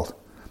fun in the world.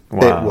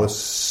 Wow. It was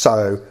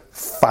so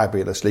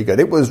fabulously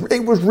good. It was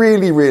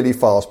really, really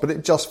fast, but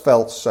it just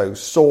felt so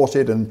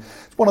sorted. And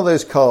it's one of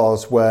those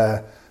cars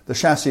where the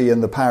chassis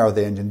and the power of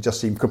the engine just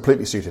seemed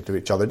completely suited to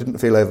each other. It didn't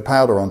feel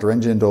overpowered or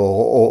under-engined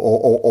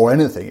or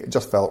anything. It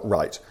just felt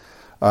right.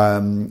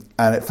 And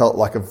it felt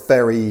like a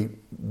very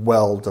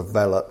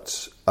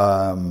well-developed,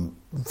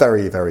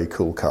 very, very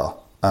cool car.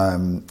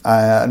 And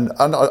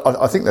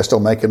I think they're still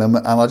making them,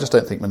 and I just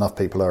don't think enough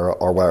people are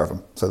aware of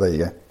them. So there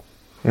you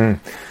go.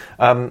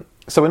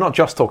 So we're not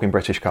just talking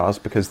British cars,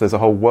 because there's a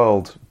whole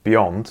world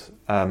beyond,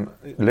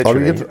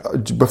 literally.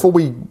 Before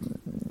we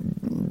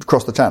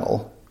cross the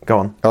channel... Go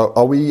on.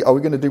 Are we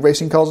going to do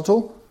racing cars at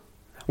all?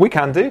 We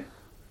can do.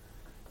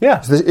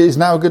 Yeah. Is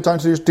now a good time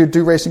to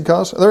do racing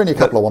cars? Are there only a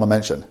couple I want to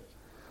mention?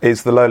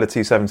 Is the Lola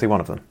T70 one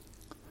of them?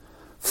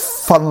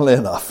 Funnily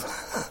enough.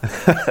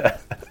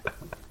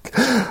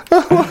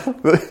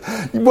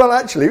 Well,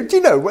 actually, do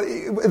you know,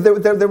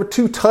 there were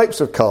two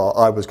types of car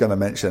I was going to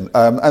mention.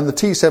 And the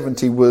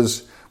T70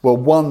 was,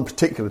 one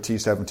particular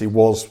T70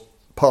 was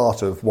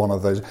part of one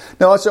of those.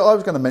 Now, I was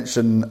going to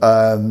mention,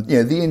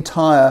 the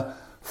entire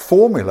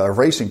formula of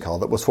racing car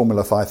that was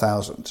Formula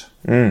 5000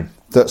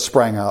 that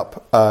sprang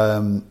up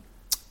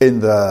in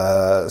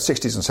the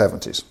 60s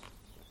and 70s.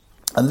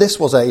 And this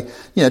was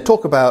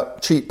talk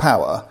about cheap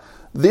power.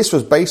 This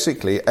was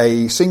basically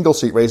a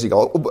single-seat racing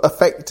car,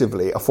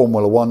 effectively a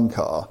Formula One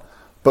car,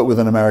 but with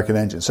an American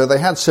engine. So they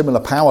had similar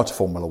power to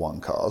Formula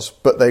One cars,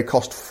 but they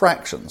cost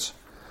fractions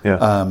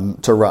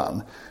to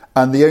run.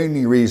 And the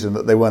only reason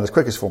that they weren't as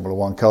quick as Formula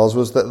One cars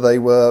was that they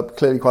were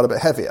clearly quite a bit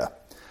heavier.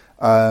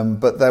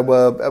 But it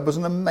was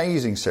an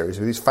amazing series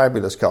with these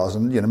fabulous cars,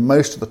 and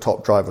most of the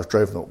top drivers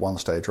drove them at one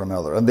stage or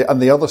another. And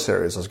the other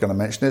series I was going to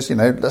mention is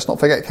let's not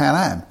forget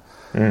Can-Am.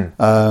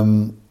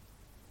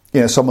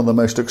 Some of the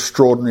most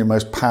extraordinary,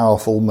 most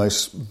powerful,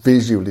 most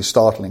visually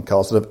startling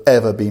cars that have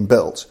ever been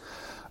built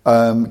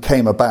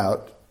came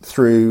about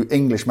through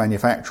English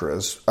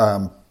manufacturers,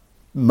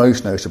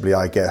 most notably,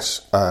 I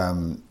guess,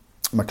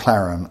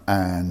 McLaren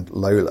and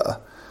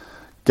Lola,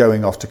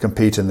 going off to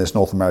compete in this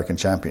North American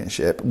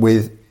Championship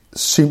with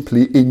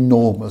simply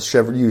enormous,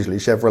 usually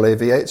Chevrolet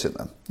V8s in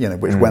them,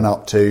 which went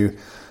up to,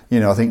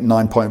 I think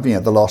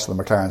the last of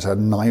the McLarens had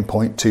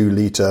 9.2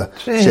 litre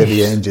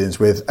Chevy engines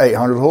with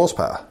 800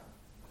 horsepower.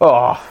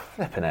 Oh,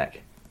 flippin'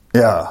 heck.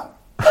 Yeah.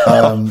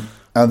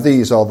 And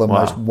these are the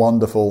most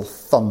wonderful,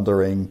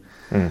 thundering,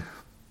 big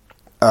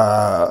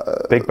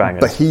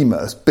bangers.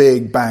 Behemoths,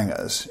 big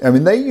bangers. I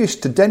mean,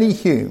 Denny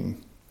Hume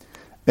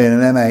in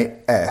an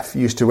M8F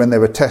used to, when they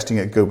were testing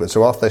at Goodwood,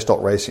 so after they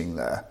stopped racing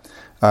there,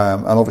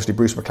 and obviously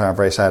Bruce McLaren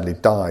very sadly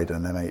died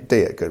in an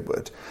M8D at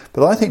Goodwood,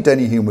 but I think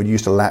Denny Hume would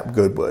used to lap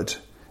Goodwood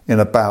in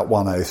about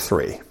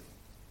 103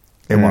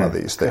 in one of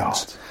these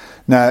things. God.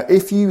 Now,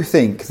 if you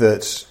think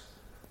that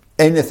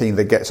anything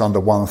that gets under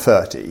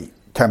 130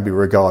 can be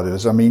regarded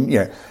as,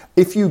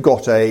 if you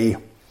got a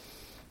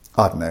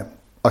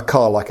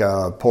car like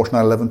a Porsche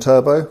 911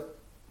 Turbo,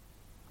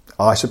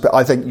 I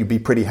think you'd be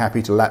pretty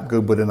happy to lap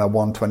Goodwood in a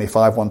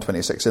 125,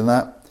 126 in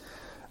that.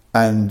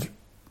 And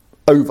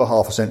over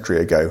half a century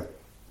ago,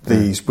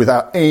 these,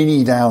 without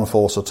any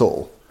downforce at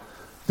all,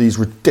 these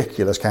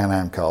ridiculous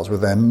Can-Am cars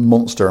with their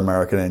monster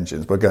American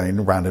engines were going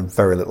around in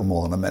very little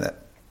more than a minute.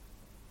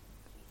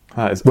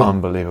 That is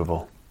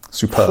unbelievable.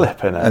 Superb.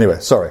 Flipping it. Anyway,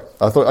 sorry.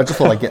 I just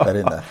thought I'd get that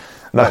in there.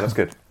 No, that's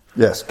good.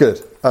 Yes, good.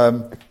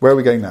 Where are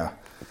we going now?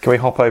 Can we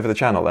hop over the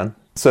channel then?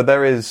 So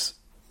there is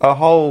a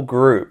whole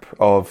group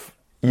of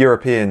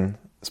European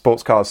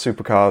sports cars,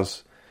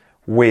 supercars,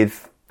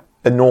 with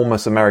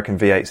enormous American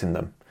V8s in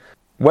them.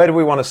 Where do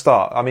we want to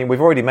start? I mean, we've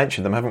already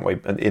mentioned them, haven't we,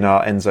 in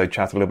our Enzo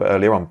chat a little bit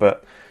earlier on,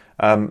 but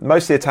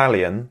mostly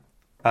Italian.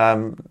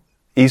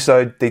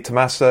 Iso, Di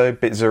Tommaso,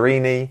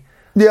 Bizzarini.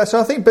 Yeah,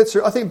 so I think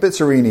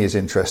Bizzarini is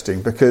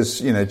interesting because,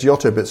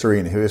 Giotto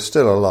Bizzarini, who is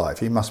still alive,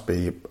 he must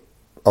be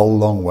a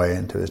long way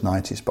into his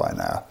 90s by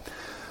now.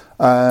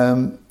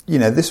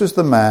 This was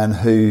the man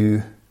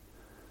who,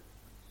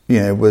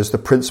 was the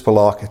principal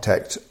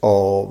architect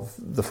of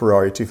the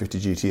Ferrari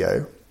 250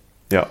 GTO.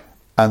 Yeah.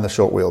 And the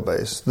short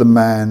wheelbase. The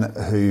man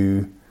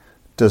who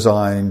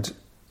designed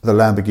the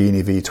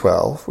Lamborghini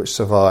V12, which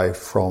survived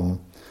from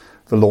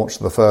the launch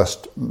of the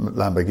first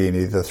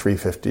Lamborghini, the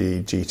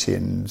 350 GT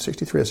in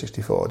 63 or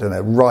 64, I don't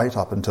know, right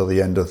up until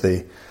the end of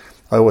I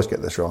always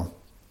get this wrong,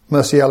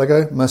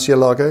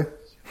 Murcielago?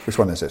 Which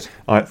one is it?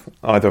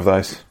 Either of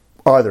those.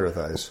 Either of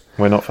those.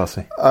 We're not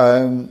fussy.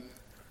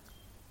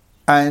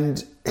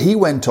 And he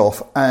went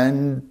off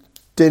and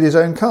did his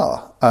own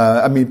car.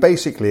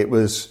 Basically it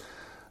was,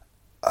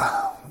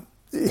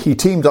 he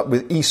teamed up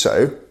with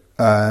Iso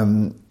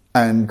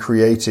and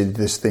created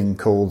this thing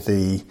called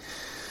the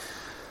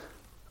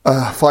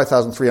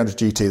 5300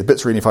 GT, the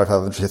Bizzarini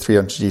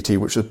 5300 GT,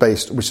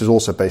 which is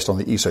also based on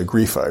the Iso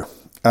Grifo.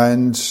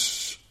 And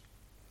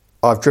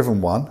I've driven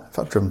one, in fact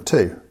I've driven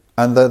two,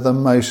 and they're the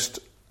most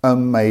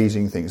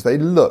amazing things. They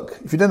look,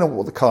 if you don't know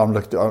what the car I'm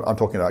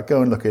talking about,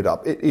 go and look it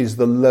up. It is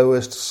the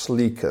lowest,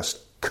 sleekest,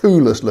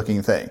 coolest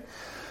looking thing.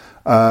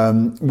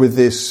 With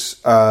this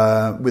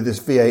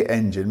V8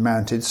 engine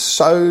mounted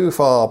so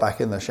far back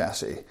in the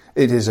chassis,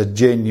 it is a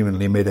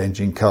genuinely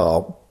mid-engine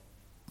car,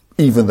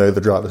 even though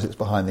the driver sits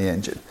behind the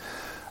engine.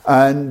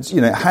 And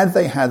had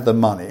they had the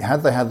money,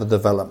 had they had the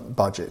development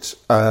budget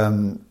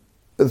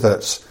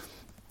that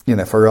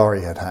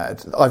Ferrari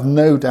had, I've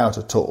no doubt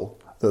at all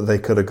that they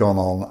could have gone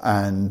on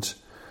and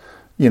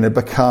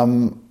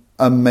become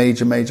a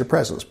major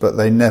presence, but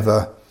they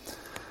never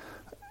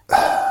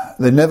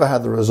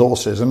had the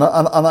resources. And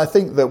I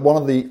think that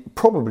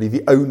probably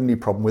the only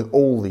problem with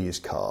all these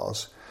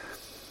cars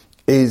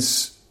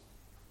is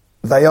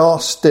they are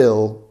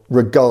still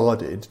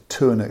regarded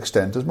to an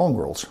extent as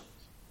mongrels.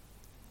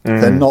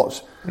 They're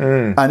not.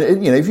 And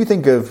if you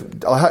think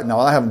of, I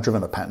haven't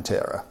driven a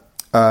Pantera,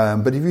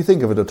 but if you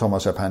think of a De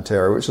Tomaso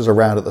Pantera, which was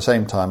around at the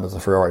same time as the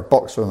Ferrari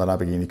Boxer and the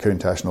Lamborghini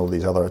Countach and all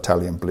these other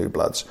Italian blue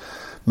bloods,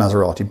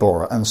 Maserati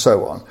Bora and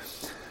so on,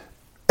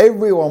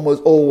 everyone was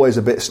always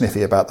a bit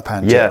sniffy about the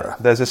Pantera. Yeah,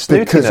 there's a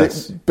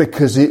snootiness.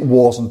 Because it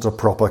wasn't a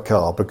proper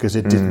car, because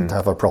it didn't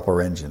have a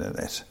proper engine in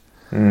it.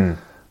 And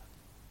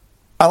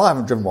I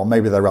haven't driven one,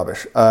 maybe they're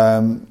rubbish.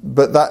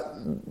 But that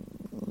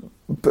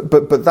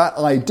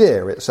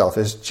idea itself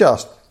is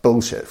just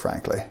bullshit,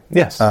 frankly.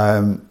 Yes.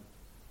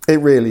 It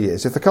really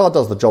is. If the car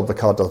does the job, the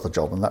car does the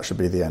job, and that should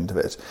be the end of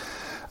it.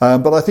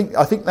 But I think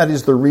that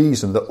is the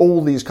reason that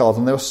all these cars,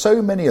 and there are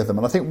so many of them,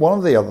 and I think one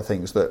of the other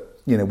things that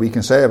we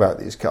can say about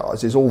these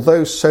cars is,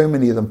 although so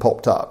many of them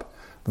popped up,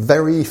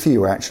 very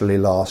few actually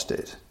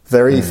lasted.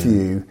 Very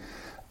few,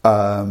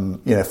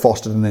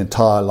 fostered an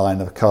entire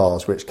line of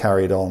cars which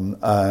carried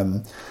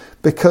on,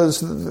 because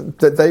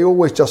they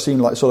always just seem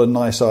like sort of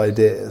nice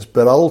ideas.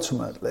 But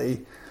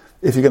ultimately,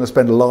 if you're going to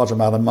spend a large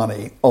amount of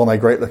money on a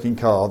great-looking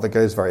car that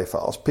goes very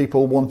fast,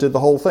 people wanted the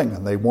whole thing,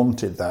 and they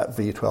wanted that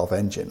V12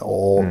 engine,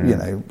 or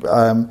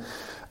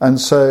and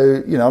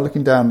so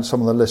looking down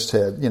some of the lists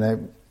here,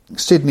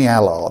 Sidney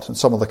Allard and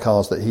some of the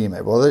cars that he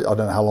made. Well, I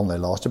don't know how long they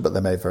lasted, but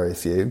they made very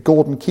few.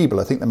 Gordon Keeble,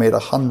 I think they made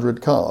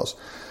 100 cars.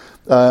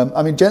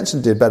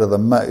 Jensen did better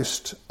than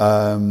most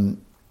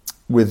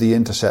with the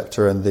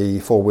Interceptor and the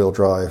four-wheel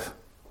drive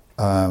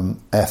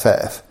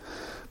FF,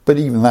 but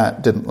even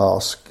that didn't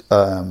last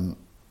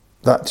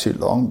that too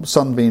long.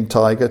 Sunbeam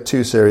Tiger,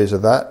 2 series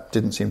of that,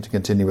 didn't seem to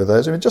continue with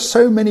those. Just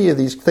so many of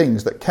these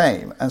things that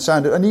came and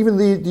sounded, and even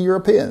the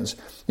Europeans,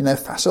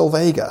 Facel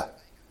Vega.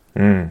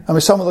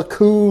 Some of the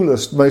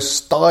coolest, most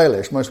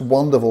stylish, most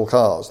wonderful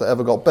cars that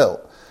ever got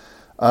built.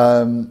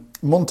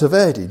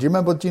 Monteverdi. Do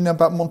you know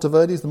about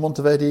Monteverdi's? The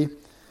Monteverdi,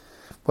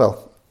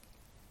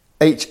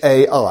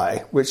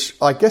 HAI, which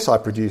I guess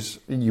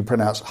you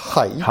pronounce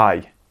Hai.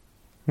 Hai.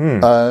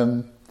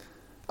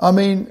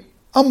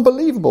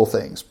 Unbelievable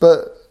things.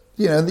 But,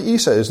 the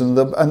Isos and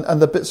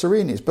the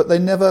Bizzarinis, but they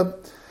never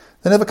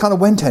kind of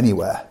went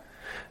anywhere.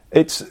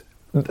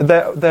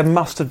 There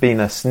must have been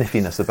a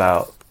sniffiness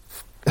about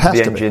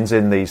the engines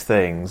in these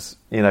things.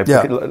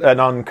 An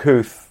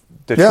uncouth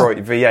Detroit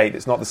V8,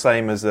 it's not the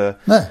same as a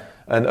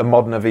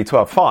Modena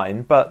V12,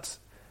 fine, but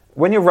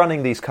when you're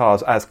running these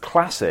cars as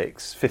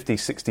classics 50,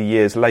 60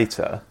 years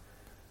later,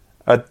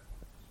 a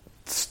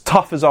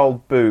tough as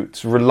old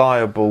boots,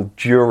 reliable,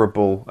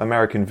 durable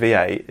American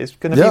V8 is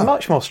going to be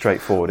much more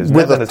straightforward, isn't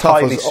it, than a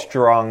highly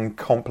strung,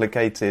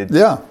 complicated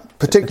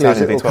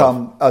particularly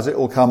as it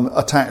will come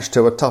attached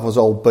to a tough as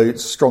old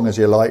boots, strong as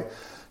you like,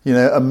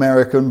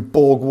 American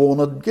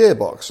Borg-Warner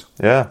gearbox.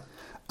 Yeah.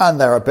 And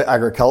they're a bit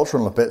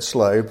agricultural and a bit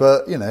slow,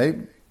 but,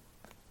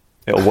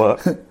 it'll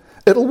work.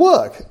 It'll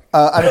work.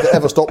 And if it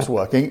ever stops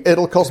working,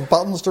 it'll cost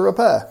buttons to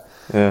repair.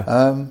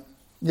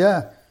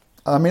 Yeah.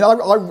 I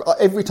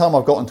every time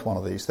I've got into one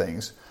of these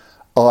things,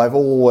 I've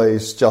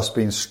always just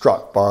been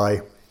struck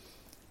by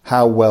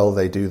how well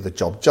they do the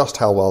job, just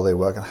how well they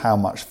work and how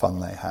much fun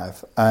they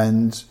have.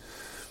 And,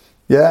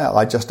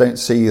 I just don't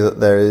see that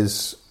there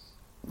is,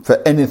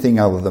 for anything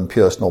other than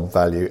pure snob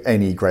value,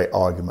 any great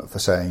argument for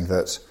saying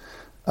that,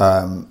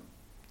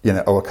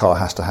 a car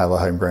has to have a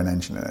homegrown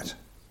engine in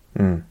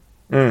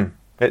it.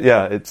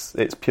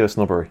 It's pure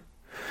snobbery.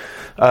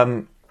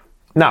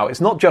 Now,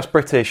 it's not just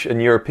British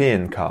and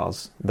European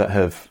cars that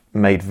have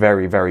made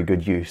very, very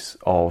good use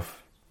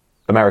of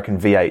American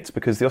V8s,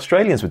 because the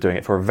Australians were doing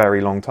it for a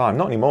very long time.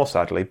 Not anymore,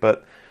 sadly,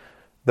 but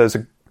there's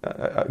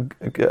a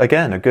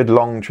good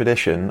long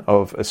tradition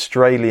of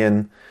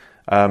Australian,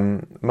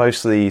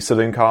 mostly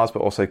saloon cars,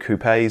 but also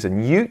coupes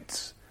and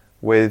utes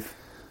with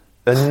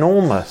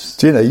enormous.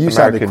 Do you American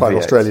sounded quite V8s.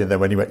 Australian then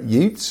when you went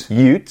utes?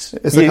 Utes.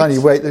 It's the kind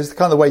of way. It's the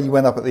kind of way you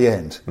went up at the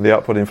end. The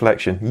upward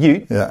inflection.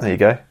 Ute. Yeah. There you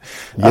go.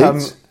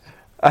 Utes.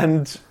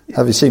 And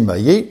have you seen my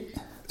ute?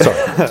 Sorry.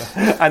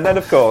 And then,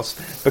 of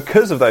course,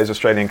 because of those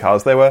Australian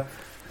cars, they were,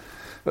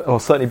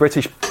 certainly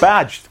British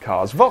badged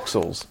cars,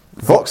 Vauxhalls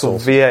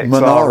VX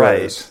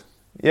R8.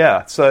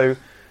 Yeah. So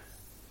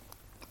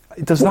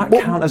does that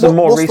count as a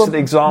more recent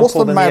example? What's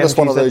the than maddest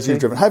the one of those you've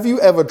driven? Have you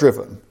ever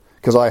driven?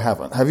 Because I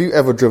haven't. Have you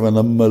ever driven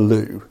a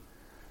Maloo?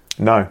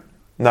 No,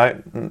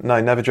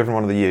 never driven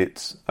one of the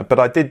utes. But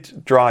I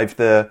did drive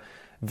the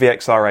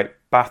VXR8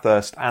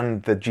 Bathurst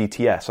and the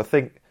GTS. I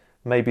think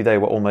maybe they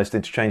were almost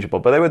interchangeable,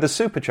 but they were the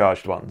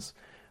supercharged ones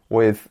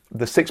with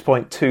the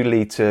 6.2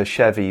 litre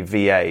Chevy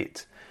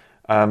V8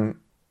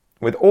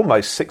 with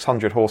almost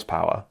 600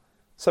 horsepower.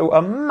 So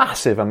a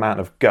massive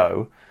amount of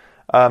go.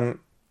 And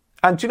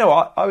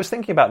I was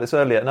thinking about this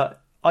earlier, and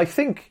I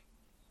think,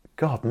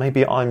 God,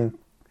 maybe I'm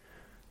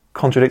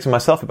contradicting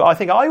myself, but I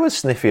think I was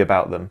sniffy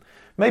about them.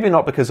 Maybe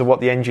not because of what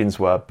the engines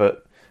were,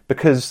 but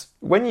because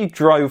when you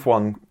drove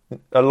one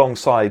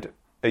alongside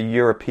a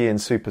European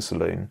super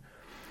saloon,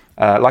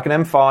 like an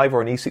M5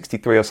 or an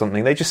E63 or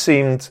something, they just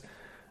seemed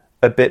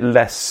a bit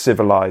less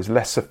civilised,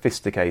 less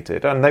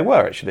sophisticated, and they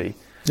were actually.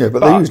 Yeah, but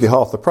they're usually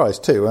half the price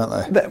too,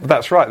 aren't they?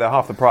 That's right, they're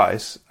half the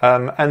price.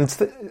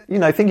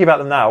 Thinking about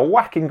them now, a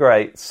whacking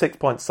great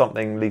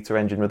 6-point-something litre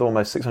engine with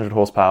almost 600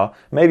 horsepower,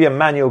 maybe a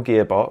manual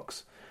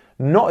gearbox,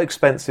 not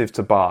expensive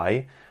to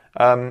buy.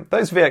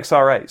 Those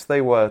VXR8s,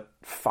 they were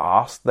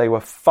fast, they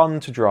were fun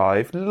to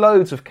drive,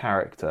 loads of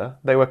character,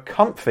 they were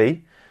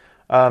comfy.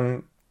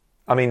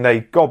 They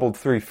gobbled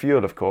through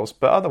fuel, of course,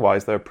 but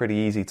otherwise they were pretty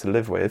easy to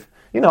live with.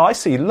 I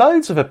see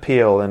loads of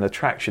appeal and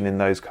attraction in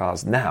those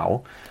cars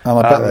now. And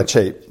I bet they're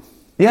cheap.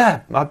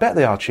 Yeah, I bet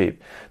they are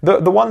cheap. The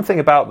one thing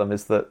about them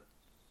is that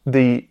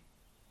the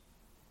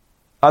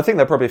I think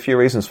there are probably a few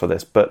reasons for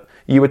this, but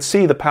you would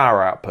see the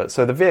power output.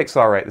 So the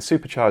VXR8, the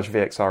supercharged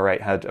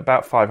VXR8, had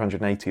about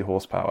 580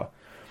 horsepower.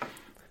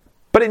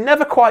 But it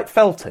never quite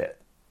felt it.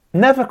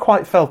 Never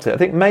quite felt it. I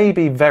think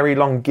maybe very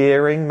long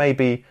gearing,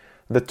 maybe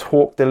the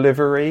torque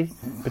delivery,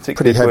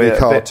 particularly pretty heavy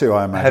car too,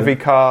 I imagine. Heavy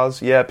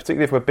cars, yeah,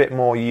 particularly if we're a bit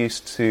more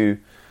used to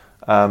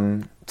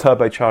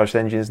turbocharged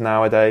engines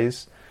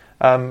nowadays.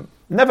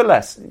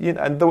 Nevertheless,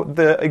 and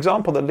the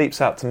example that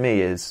leaps out to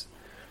me is,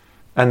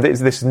 and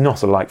this is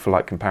not a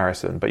like-for-like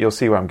comparison, but you'll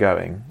see where I'm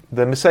going,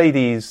 the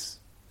Mercedes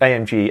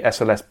AMG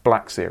SLS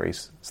Black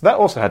Series. So that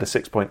also had a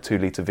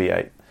 6.2-litre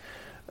V8.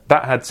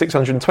 That had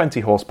 620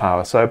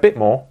 horsepower, so a bit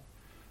more.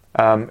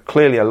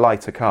 Clearly a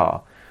lighter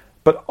car.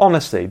 But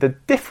honestly, the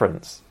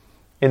difference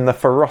in the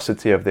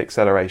ferocity of the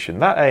acceleration,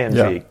 that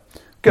AMG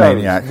goes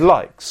Maniac.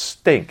 like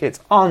stink. It's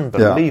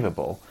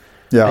unbelievable.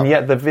 Yeah. And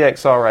yet the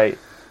VXR8,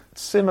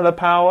 similar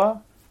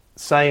power,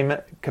 same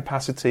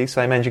capacity,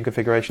 same engine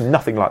configuration,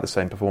 nothing like the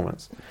same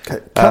performance.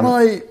 Okay.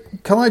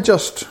 Can I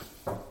just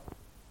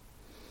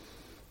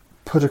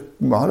put I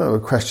don't know, a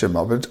question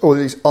mark, but or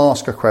at least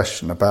ask a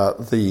question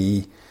about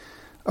these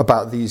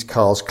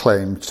cars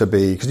claimed to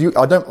be, because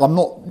I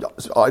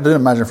don't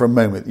imagine for a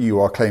moment that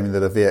you are claiming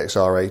that a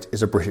VXR8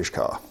 is a British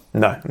car.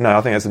 No, I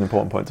think that's an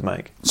important point to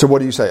make. So what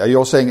do you say? Are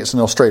you saying it's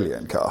an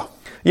Australian car?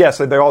 Yeah,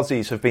 so the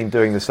Aussies have been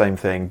doing the same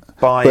thing,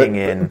 buying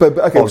Aussie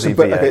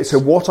V8s. Okay, so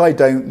what I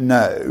don't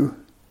know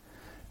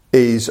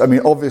is, I mean,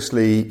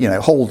 obviously,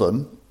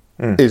 Holden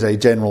is a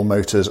General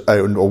Motors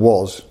owned, or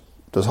was.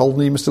 Does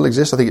Holden even still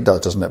exist? I think it does,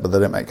 doesn't it? But they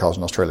don't make cars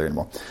in Australia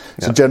anymore.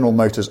 It's a General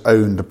Motors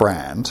owned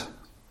brand.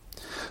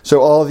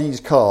 So are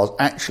these cars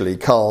actually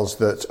cars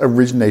that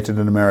originated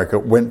in America,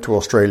 went to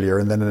Australia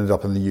and then ended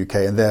up in the UK,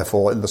 and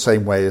therefore, in the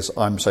same way as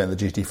I'm saying the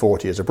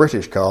GT40 is a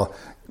British car,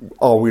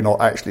 are we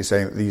not actually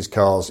saying that these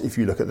cars, if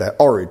you look at their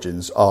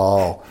origins,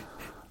 are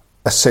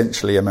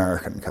essentially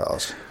American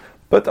cars?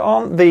 But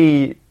aren't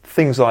the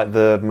things like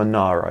the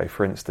Monaro,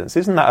 for instance,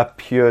 isn't that a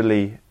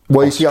purely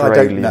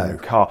Australian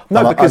car?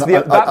 No, because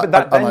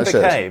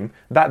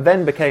that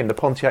then became the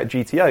Pontiac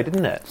GTO,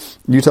 didn't it?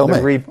 You tell me. I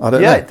don't know.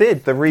 Yeah, it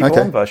did. The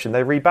reborn version,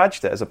 they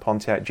rebadged it as a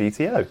Pontiac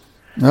GTO.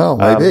 Oh,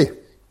 maybe.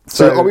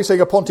 So are we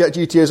saying a Pontiac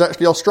GTO is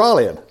actually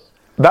Australian?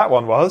 That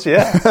one was,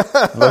 yeah.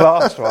 The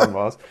last one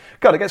was.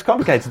 God, it gets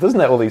complicated, doesn't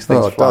it? All these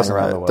things flying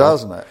around the world.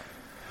 Doesn't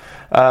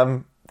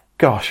it?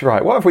 Gosh,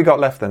 right. What have we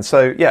got left then?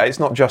 So, yeah, it's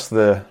not just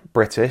the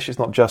British. It's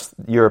not just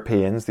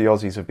Europeans. The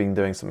Aussies have been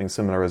doing something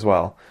similar as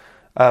well.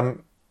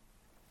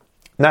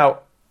 Now,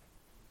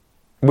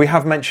 we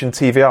have mentioned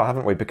TVR,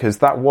 haven't we? Because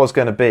that was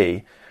going to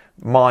be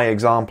my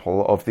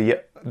example of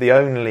the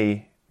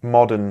only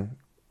modern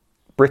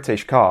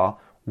British car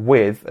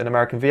with an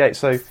American V8.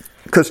 So,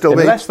 could still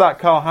unless that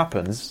car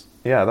happens,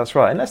 yeah, that's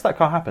right. Unless that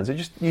car happens,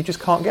 you just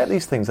can't get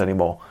these things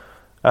anymore,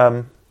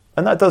 and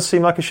that does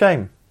seem like a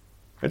shame.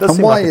 It does.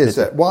 And why is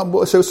that?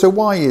 So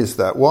why is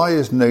that? Why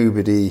is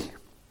nobody?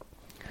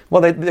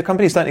 Well, the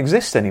companies don't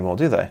exist anymore,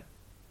 do they?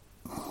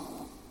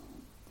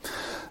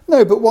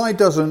 No, but why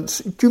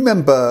doesn't... Do you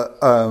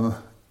remember...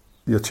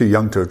 you're too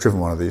young to have driven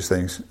one of these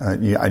things,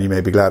 and you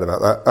may be glad about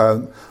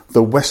that.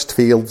 The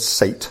Westfield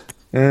Sate.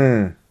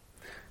 No,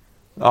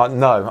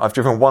 I've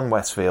driven one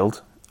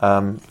Westfield,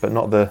 but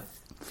not the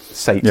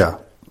Sate. Yeah,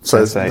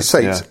 so the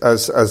Sate,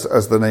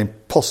 as the name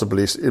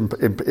possibly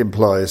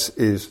implies,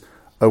 is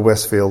a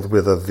Westfield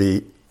with a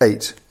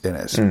V8 in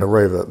it, a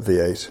Rover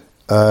V8.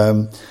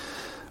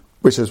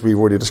 Which, as we've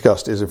already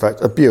discussed, is in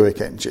fact a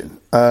Buick engine.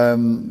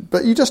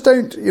 But you just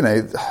don't,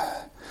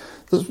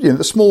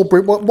 the small.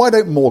 Why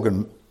don't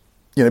Morgan?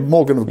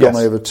 Morgan have gone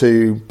over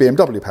to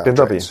BMW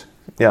powertrains.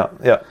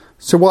 Yeah.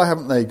 So why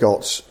haven't they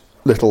got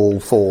little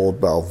Ford,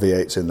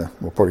 V8s in there?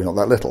 Well, probably not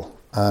that little.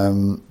 I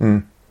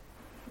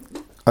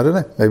don't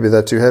know. Maybe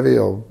they're too heavy,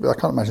 or I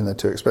can't imagine they're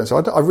too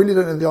expensive. I really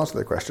don't know the answer to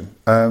the question.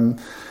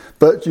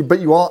 But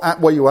you are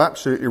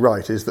absolutely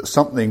right. Is that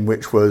something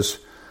which was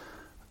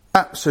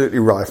absolutely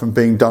right from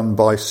being done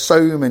by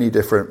so many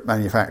different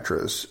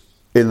manufacturers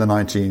in the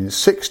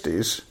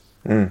 1960s.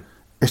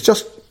 It's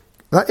just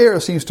that era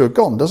seems to have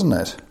gone, doesn't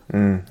it?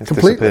 It's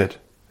completely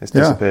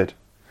disappeared.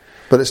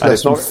 Yeah. But it's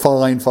left some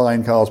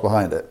fine cars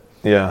behind it.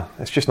 Yeah,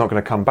 it's just not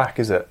going to come back,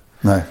 is it?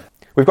 No.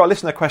 We've got a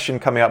listener question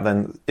coming up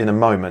then in a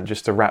moment,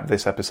 just to wrap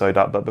this episode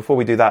up. But before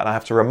we do that, I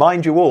have to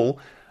remind you all,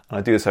 and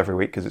I do this every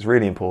week because it's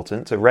really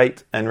important, to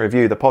rate and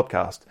review the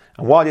podcast.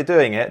 And while you're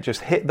doing it,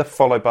 just hit the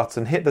follow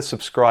button, hit the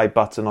subscribe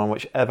button on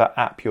whichever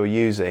app you're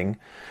using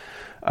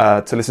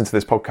to listen to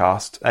this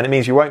podcast. And it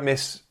means you won't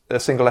miss a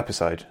single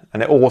episode.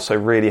 And it also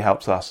really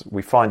helps us.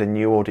 We find a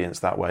new audience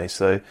that way.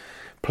 So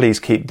please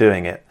keep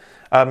doing it.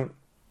 So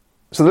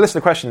the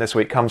listener question this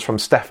week comes from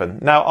Stefan.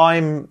 Now,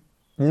 I'm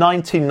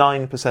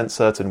 99%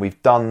 certain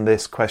we've done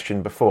this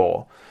question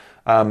before.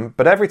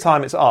 But every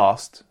time it's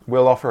asked,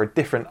 we'll offer a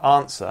different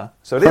answer.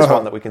 So it is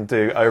one that we can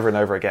do over and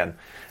over again.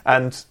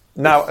 And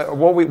now,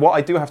 what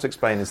I do have to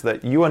explain is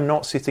that you are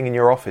not sitting in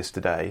your office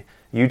today.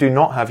 You do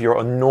not have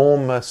your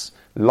enormous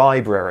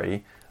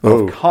library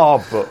of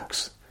car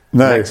books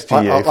next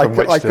to you.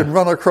 I can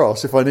run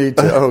across if I need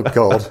to. Oh,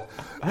 God.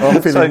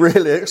 I'm feeling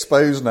really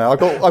exposed now.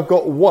 I've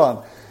got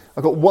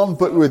one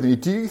book with me.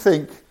 Do you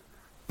think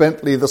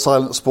Bentley the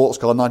Silent Sports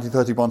Car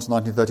 1931 to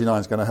 1939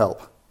 is going to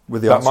help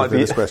with the answer to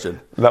this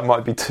question? That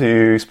might be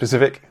too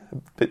specific, a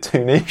bit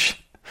too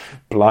niche.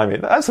 Blimey,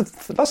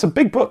 that's a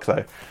big book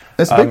though.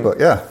 It's a big book,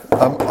 yeah.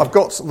 I've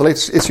got the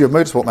latest issue of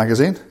Motorsport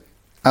magazine,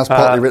 as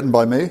partly written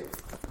by me.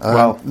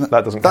 Well,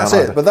 that doesn't count. That's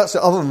it, but that's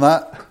it. Other than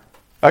that...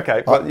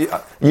 Okay, but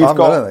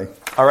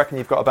I reckon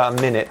you've got about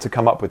a minute to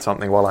come up with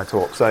something while I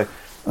talk. So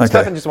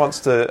Stefan just wants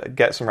to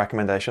get some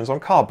recommendations on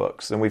car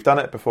books, and we've done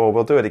it before.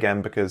 We'll do it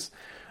again because,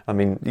 I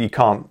mean, you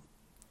can't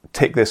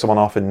tick this one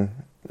off in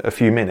a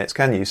few minutes,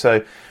 can you?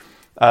 So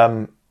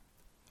I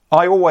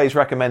always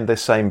recommend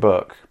this same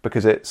book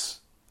because it's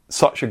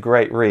such a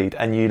great read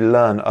and you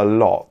learn a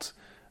lot.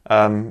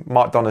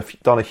 Mark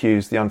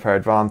Donohue's The Unfair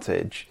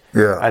Advantage.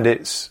 Yeah. And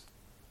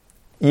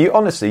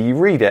you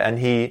read it and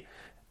he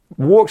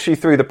walks you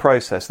through the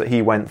process that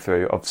he went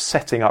through of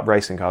setting up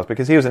racing cars,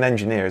 because he was an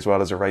engineer as well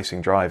as a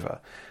racing driver.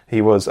 He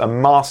was a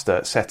master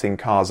at setting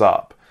cars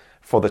up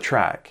for the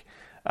track.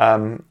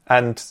 And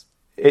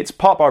it's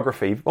part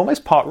biography,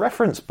 almost part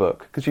reference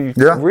book, because you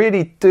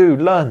really do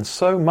learn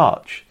so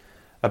much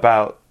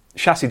about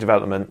chassis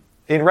development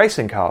in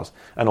racing cars,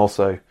 and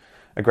also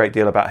a great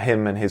deal about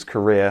him and his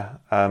career.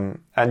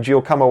 And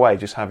you'll come away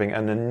just having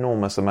an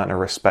enormous amount of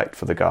respect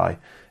for the guy.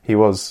 He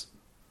was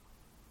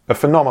a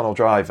phenomenal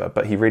driver,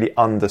 but he really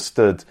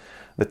understood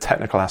the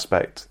technical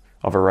aspect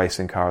of a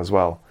racing car as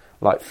well,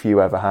 like few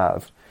ever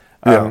have.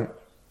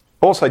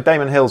 Also,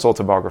 Damon Hill's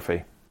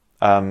autobiography,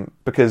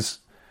 because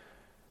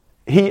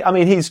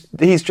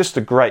he's just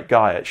a great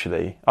guy,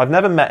 actually. I've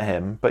never met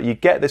him, but you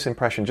get this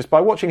impression just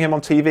by watching him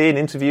on TV in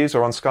interviews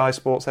or on Sky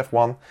Sports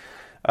F1.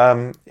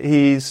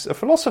 He's a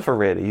philosopher,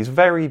 really. He's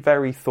very,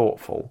 very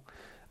thoughtful.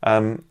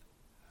 And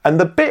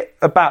the bit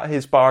about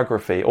his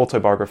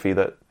autobiography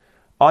that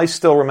I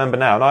still remember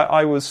now, and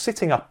I was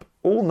sitting up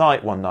all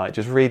night one night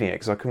just reading it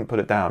because I couldn't put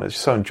it down. It's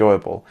so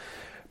enjoyable.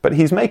 But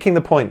he's making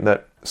the point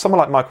that someone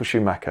like Michael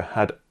Schumacher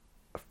had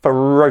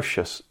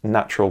ferocious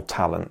natural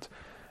talent,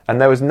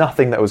 and there was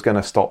nothing that was going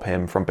to stop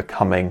him from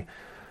becoming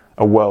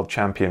a world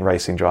champion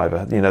racing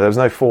driver. You know, there was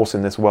no force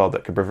in this world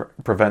that could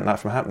prevent that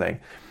from happening.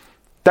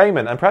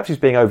 Damon, and perhaps he's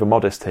being over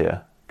modest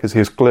here because he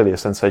was clearly a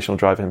sensational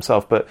driver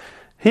himself, but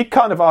he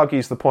kind of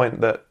argues the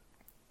point that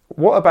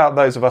what about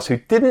those of us who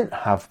didn't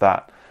have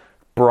that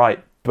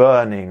bright,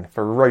 burning,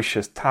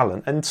 ferocious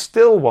talent and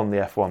still won the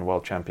F1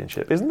 World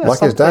Championship? Isn't there like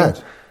his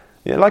dad?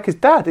 Yeah, like his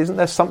dad. Isn't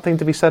there something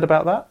to be said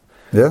about that?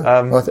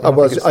 Yeah.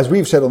 As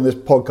we've said on this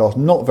podcast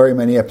not very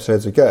many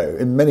episodes ago,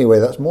 in many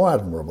ways that's more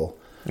admirable.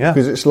 Yeah.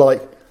 Because it's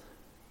like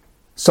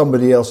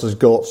somebody else has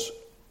got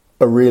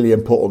a really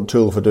important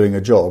tool for doing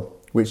a job,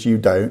 which you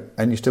don't,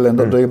 and you still end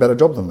up doing a better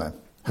job than them.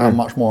 How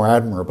much more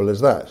admirable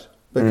is that?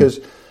 Because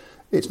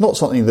it's not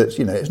something that's,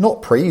 it's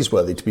not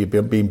praiseworthy to be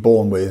being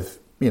born with,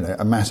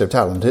 a massive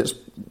talent. It's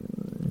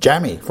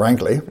jammy,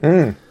 frankly.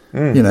 And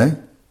it's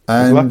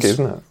lucky,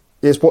 isn't it?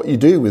 It's what you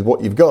do with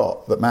what you've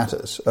got that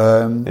matters.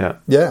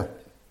 Yeah.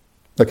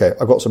 Okay,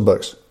 I've got some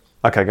books.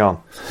 Okay,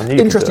 go on.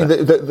 Interesting,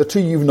 the two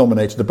you've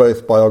nominated are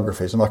both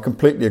biographies, and I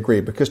completely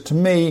agree, because to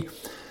me,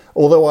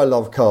 although I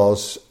love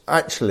cars,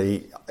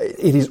 actually,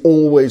 it is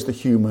always the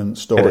human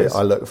story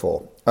I look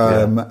for.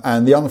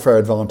 And The Unfair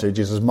Advantage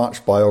is as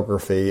much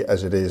biography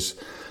as it is,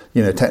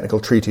 technical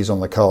treatise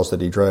on the cars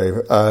that he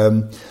drove.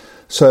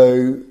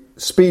 So,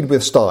 Speed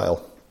with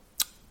Style,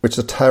 which is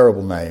a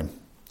terrible name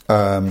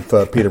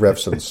for Peter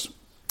Revson's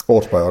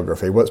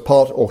autobiography. Well, it's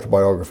part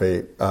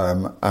autobiography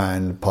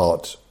and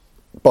part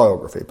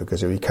biography,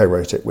 because he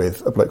co-wrote it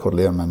with a bloke called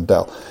Leon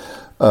Mandel,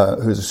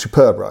 who's a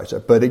superb writer.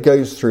 But it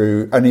goes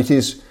through, and it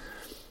is,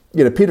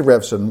 Peter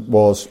Revson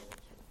was,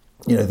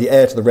 the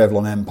heir to the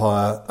Revlon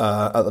empire.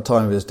 At the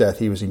time of his death,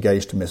 he was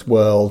engaged to Miss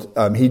World.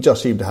 He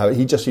just seemed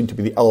to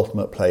be the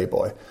ultimate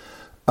playboy.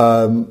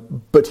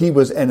 But he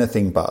was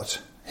anything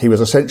but. He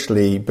was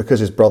essentially, because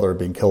his brother had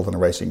been killed in a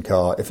racing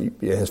car,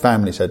 his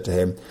family said to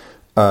him,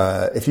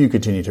 if you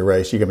continue to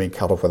race, you're going to be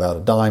cut off without a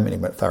dime. And he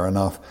went, fair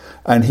enough.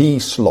 And he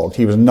slogged.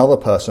 He was another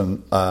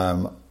person,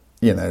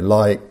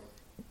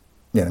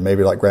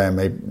 maybe like Graham,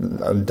 maybe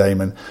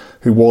Damon,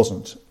 who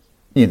wasn't,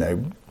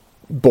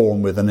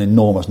 born with an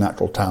enormous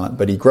natural talent,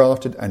 but he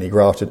grafted and he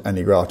grafted and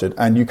he grafted.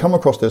 And you come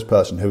across this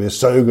person who is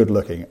so good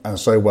looking and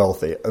so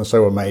wealthy and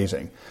so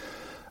amazing.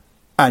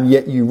 And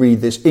yet you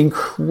read this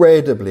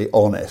incredibly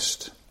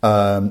honest,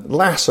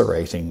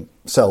 lacerating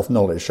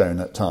self-knowledge shown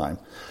at time.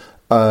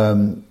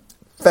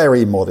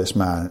 Very modest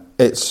man.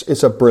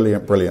 It's a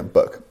brilliant, brilliant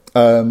book.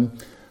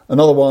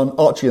 Another one,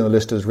 Archie and the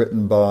Listers,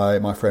 written by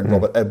my friend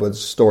Robert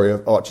Edwards, story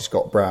of Archie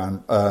Scott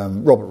Brown.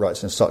 Robert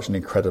writes in such an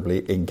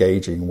incredibly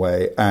engaging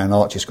way, and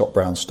Archie Scott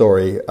Brown's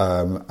story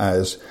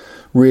as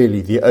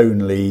really the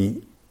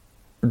only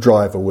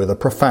driver with a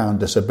profound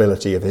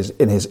disability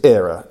in his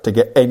era to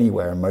get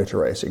anywhere in motor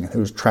racing, who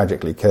was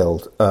tragically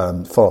killed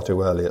far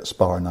too early at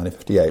Spa in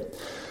 1958.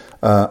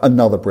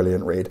 Another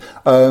brilliant read.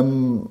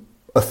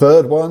 A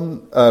third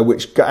one,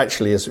 which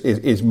actually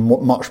is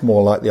much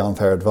more like The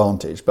Unfair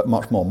Advantage, but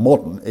much more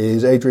modern,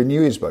 is Adrian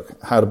Newey's book,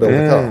 How to Build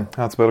a Car.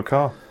 How to Build a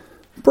Car.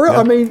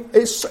 Brilliant. Yeah. I mean,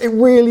 it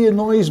really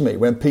annoys me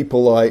when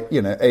people like,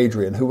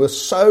 Adrian, who was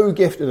so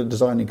gifted at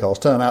designing cars,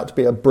 turn out to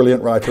be a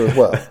brilliant writer as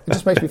well. It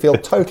just makes me feel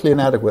totally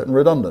inadequate and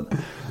redundant.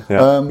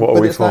 Yeah.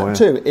 But it's that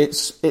too.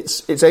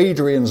 It's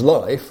Adrian's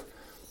life,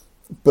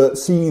 but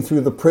seen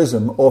through the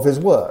prism of his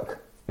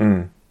work.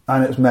 And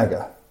it's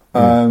mega.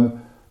 And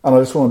I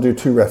just want to do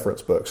 2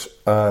 reference books,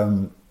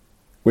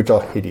 which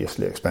are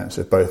hideously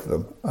expensive, both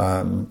of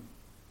them.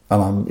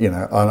 And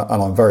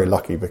I'm very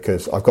lucky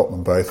because I've got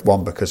them both.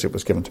 One because it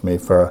was given to me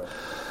for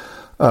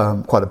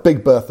quite a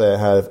big birthday I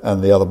had,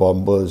 and the other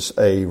one was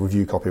a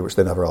review copy which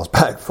they never asked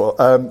back for.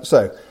 Carl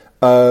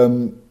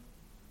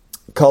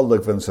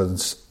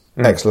Ludvigson's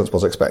Excellence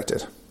Was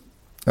Expected.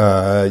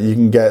 You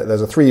can get,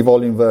 there's a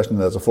 3-volume version,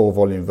 there's a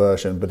 4-volume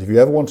version, but if you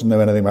ever want to know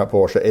anything about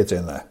Porsche, it's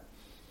in there.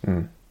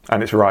 And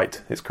it's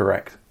right, it's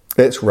correct.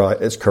 It's right,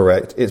 it's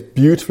correct, it's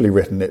beautifully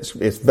written, it's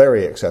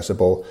very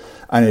accessible,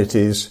 and it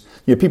is,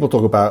 people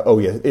talk about,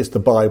 it's the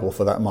Bible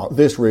for that marque.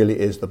 This really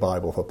is the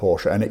Bible for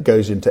Porsche, and it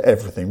goes into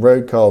everything,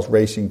 road cars,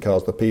 racing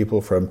cars, the people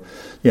from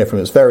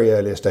its very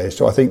earliest days.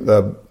 So I think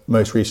the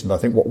most recent,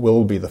 what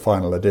will be the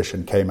final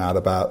edition, came out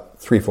about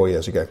 3-4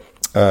 years ago,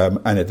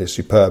 and it is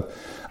superb.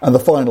 And the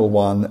final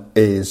one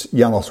is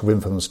Janos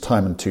Wimpen's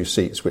Time and Two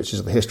Seats, which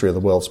is the history of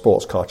the World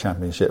Sports Car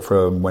Championship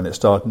from when it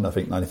started in,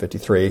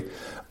 1953,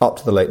 up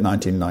to the late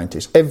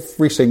 1990s.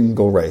 Every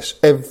single race,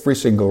 every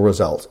single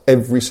result,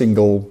 every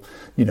single,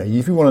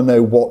 if you want to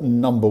know what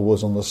number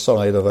was on the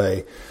side of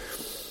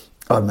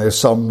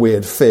some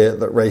weird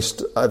Fiat that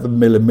raced at the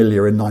Mille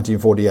Miglia in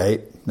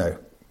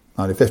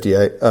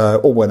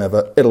 1958, or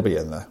whenever, it'll be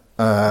in there.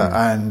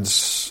 And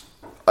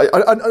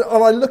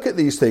I look at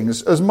these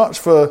things as much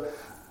for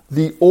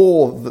the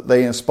awe that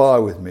they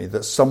inspire with me,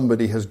 that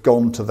somebody has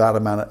gone to that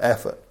amount of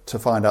effort to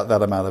find out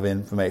that amount of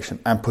information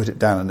and put it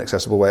down in an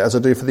accessible way, as I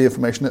do for the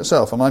information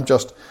itself. And I'm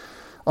just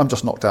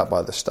knocked out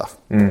by this stuff.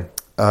 So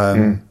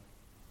yes.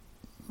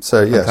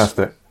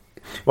 Fantastic.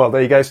 Well,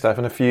 there you go, Steph,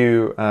 and a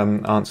few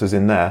answers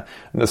in there.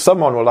 And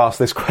someone will ask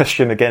this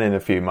question again in a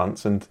few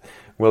months, and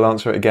we'll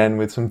answer it again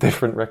with some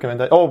different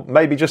recommendations, or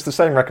maybe just the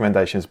same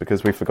recommendations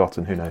because we've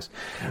forgotten. Who knows?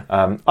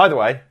 Either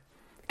way,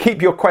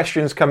 keep your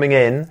questions coming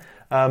in.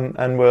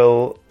 And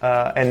we'll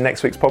end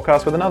next week's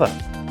podcast with another.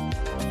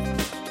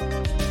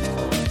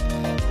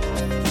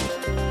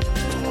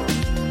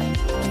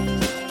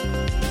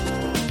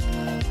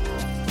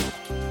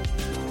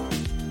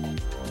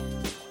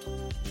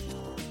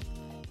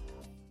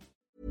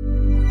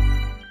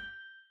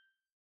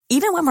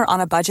 Even when we're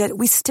on a budget,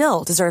 we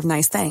still deserve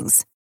nice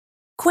things.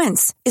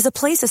 Quince is a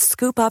place to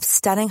scoop up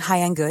stunning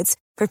high-end goods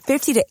for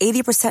 50 to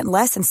 80%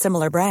 less than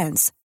similar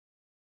brands.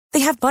 They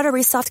have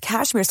buttery soft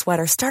cashmere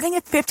sweaters starting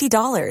at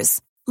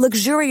 $50,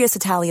 luxurious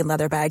Italian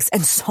leather bags,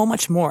 and so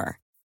much more.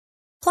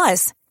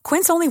 Plus,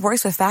 Quince only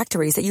works with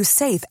factories that use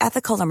safe,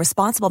 ethical, and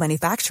responsible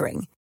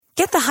manufacturing.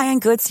 Get the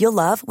high-end goods you'll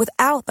love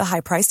without the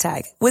high price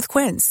tag with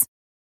Quince.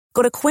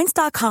 Go to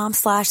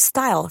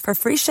quince.com/style for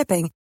free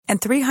shipping and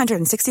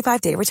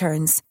 365-day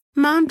returns.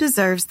 Mom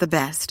deserves the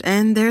best,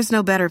 and there's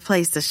no better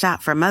place to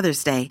shop for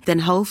Mother's Day than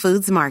Whole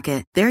Foods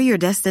Market. They're your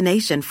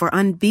destination for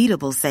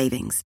unbeatable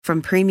savings,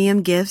 from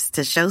premium gifts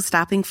to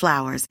show-stopping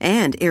flowers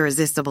and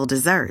irresistible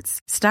desserts.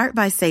 Start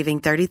by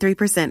saving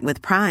 33%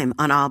 with Prime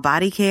on all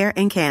body care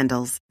and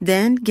candles.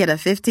 Then get a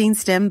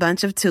 15-stem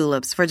bunch of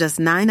tulips for just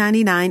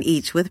 $9.99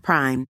 each with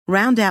Prime.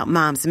 Round out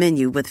Mom's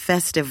menu with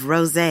festive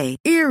rosé,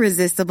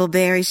 irresistible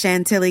berry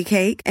chantilly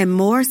cake, and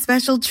more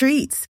special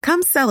treats.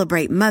 Come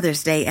celebrate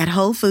Mother's Day at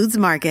Whole Foods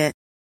Market.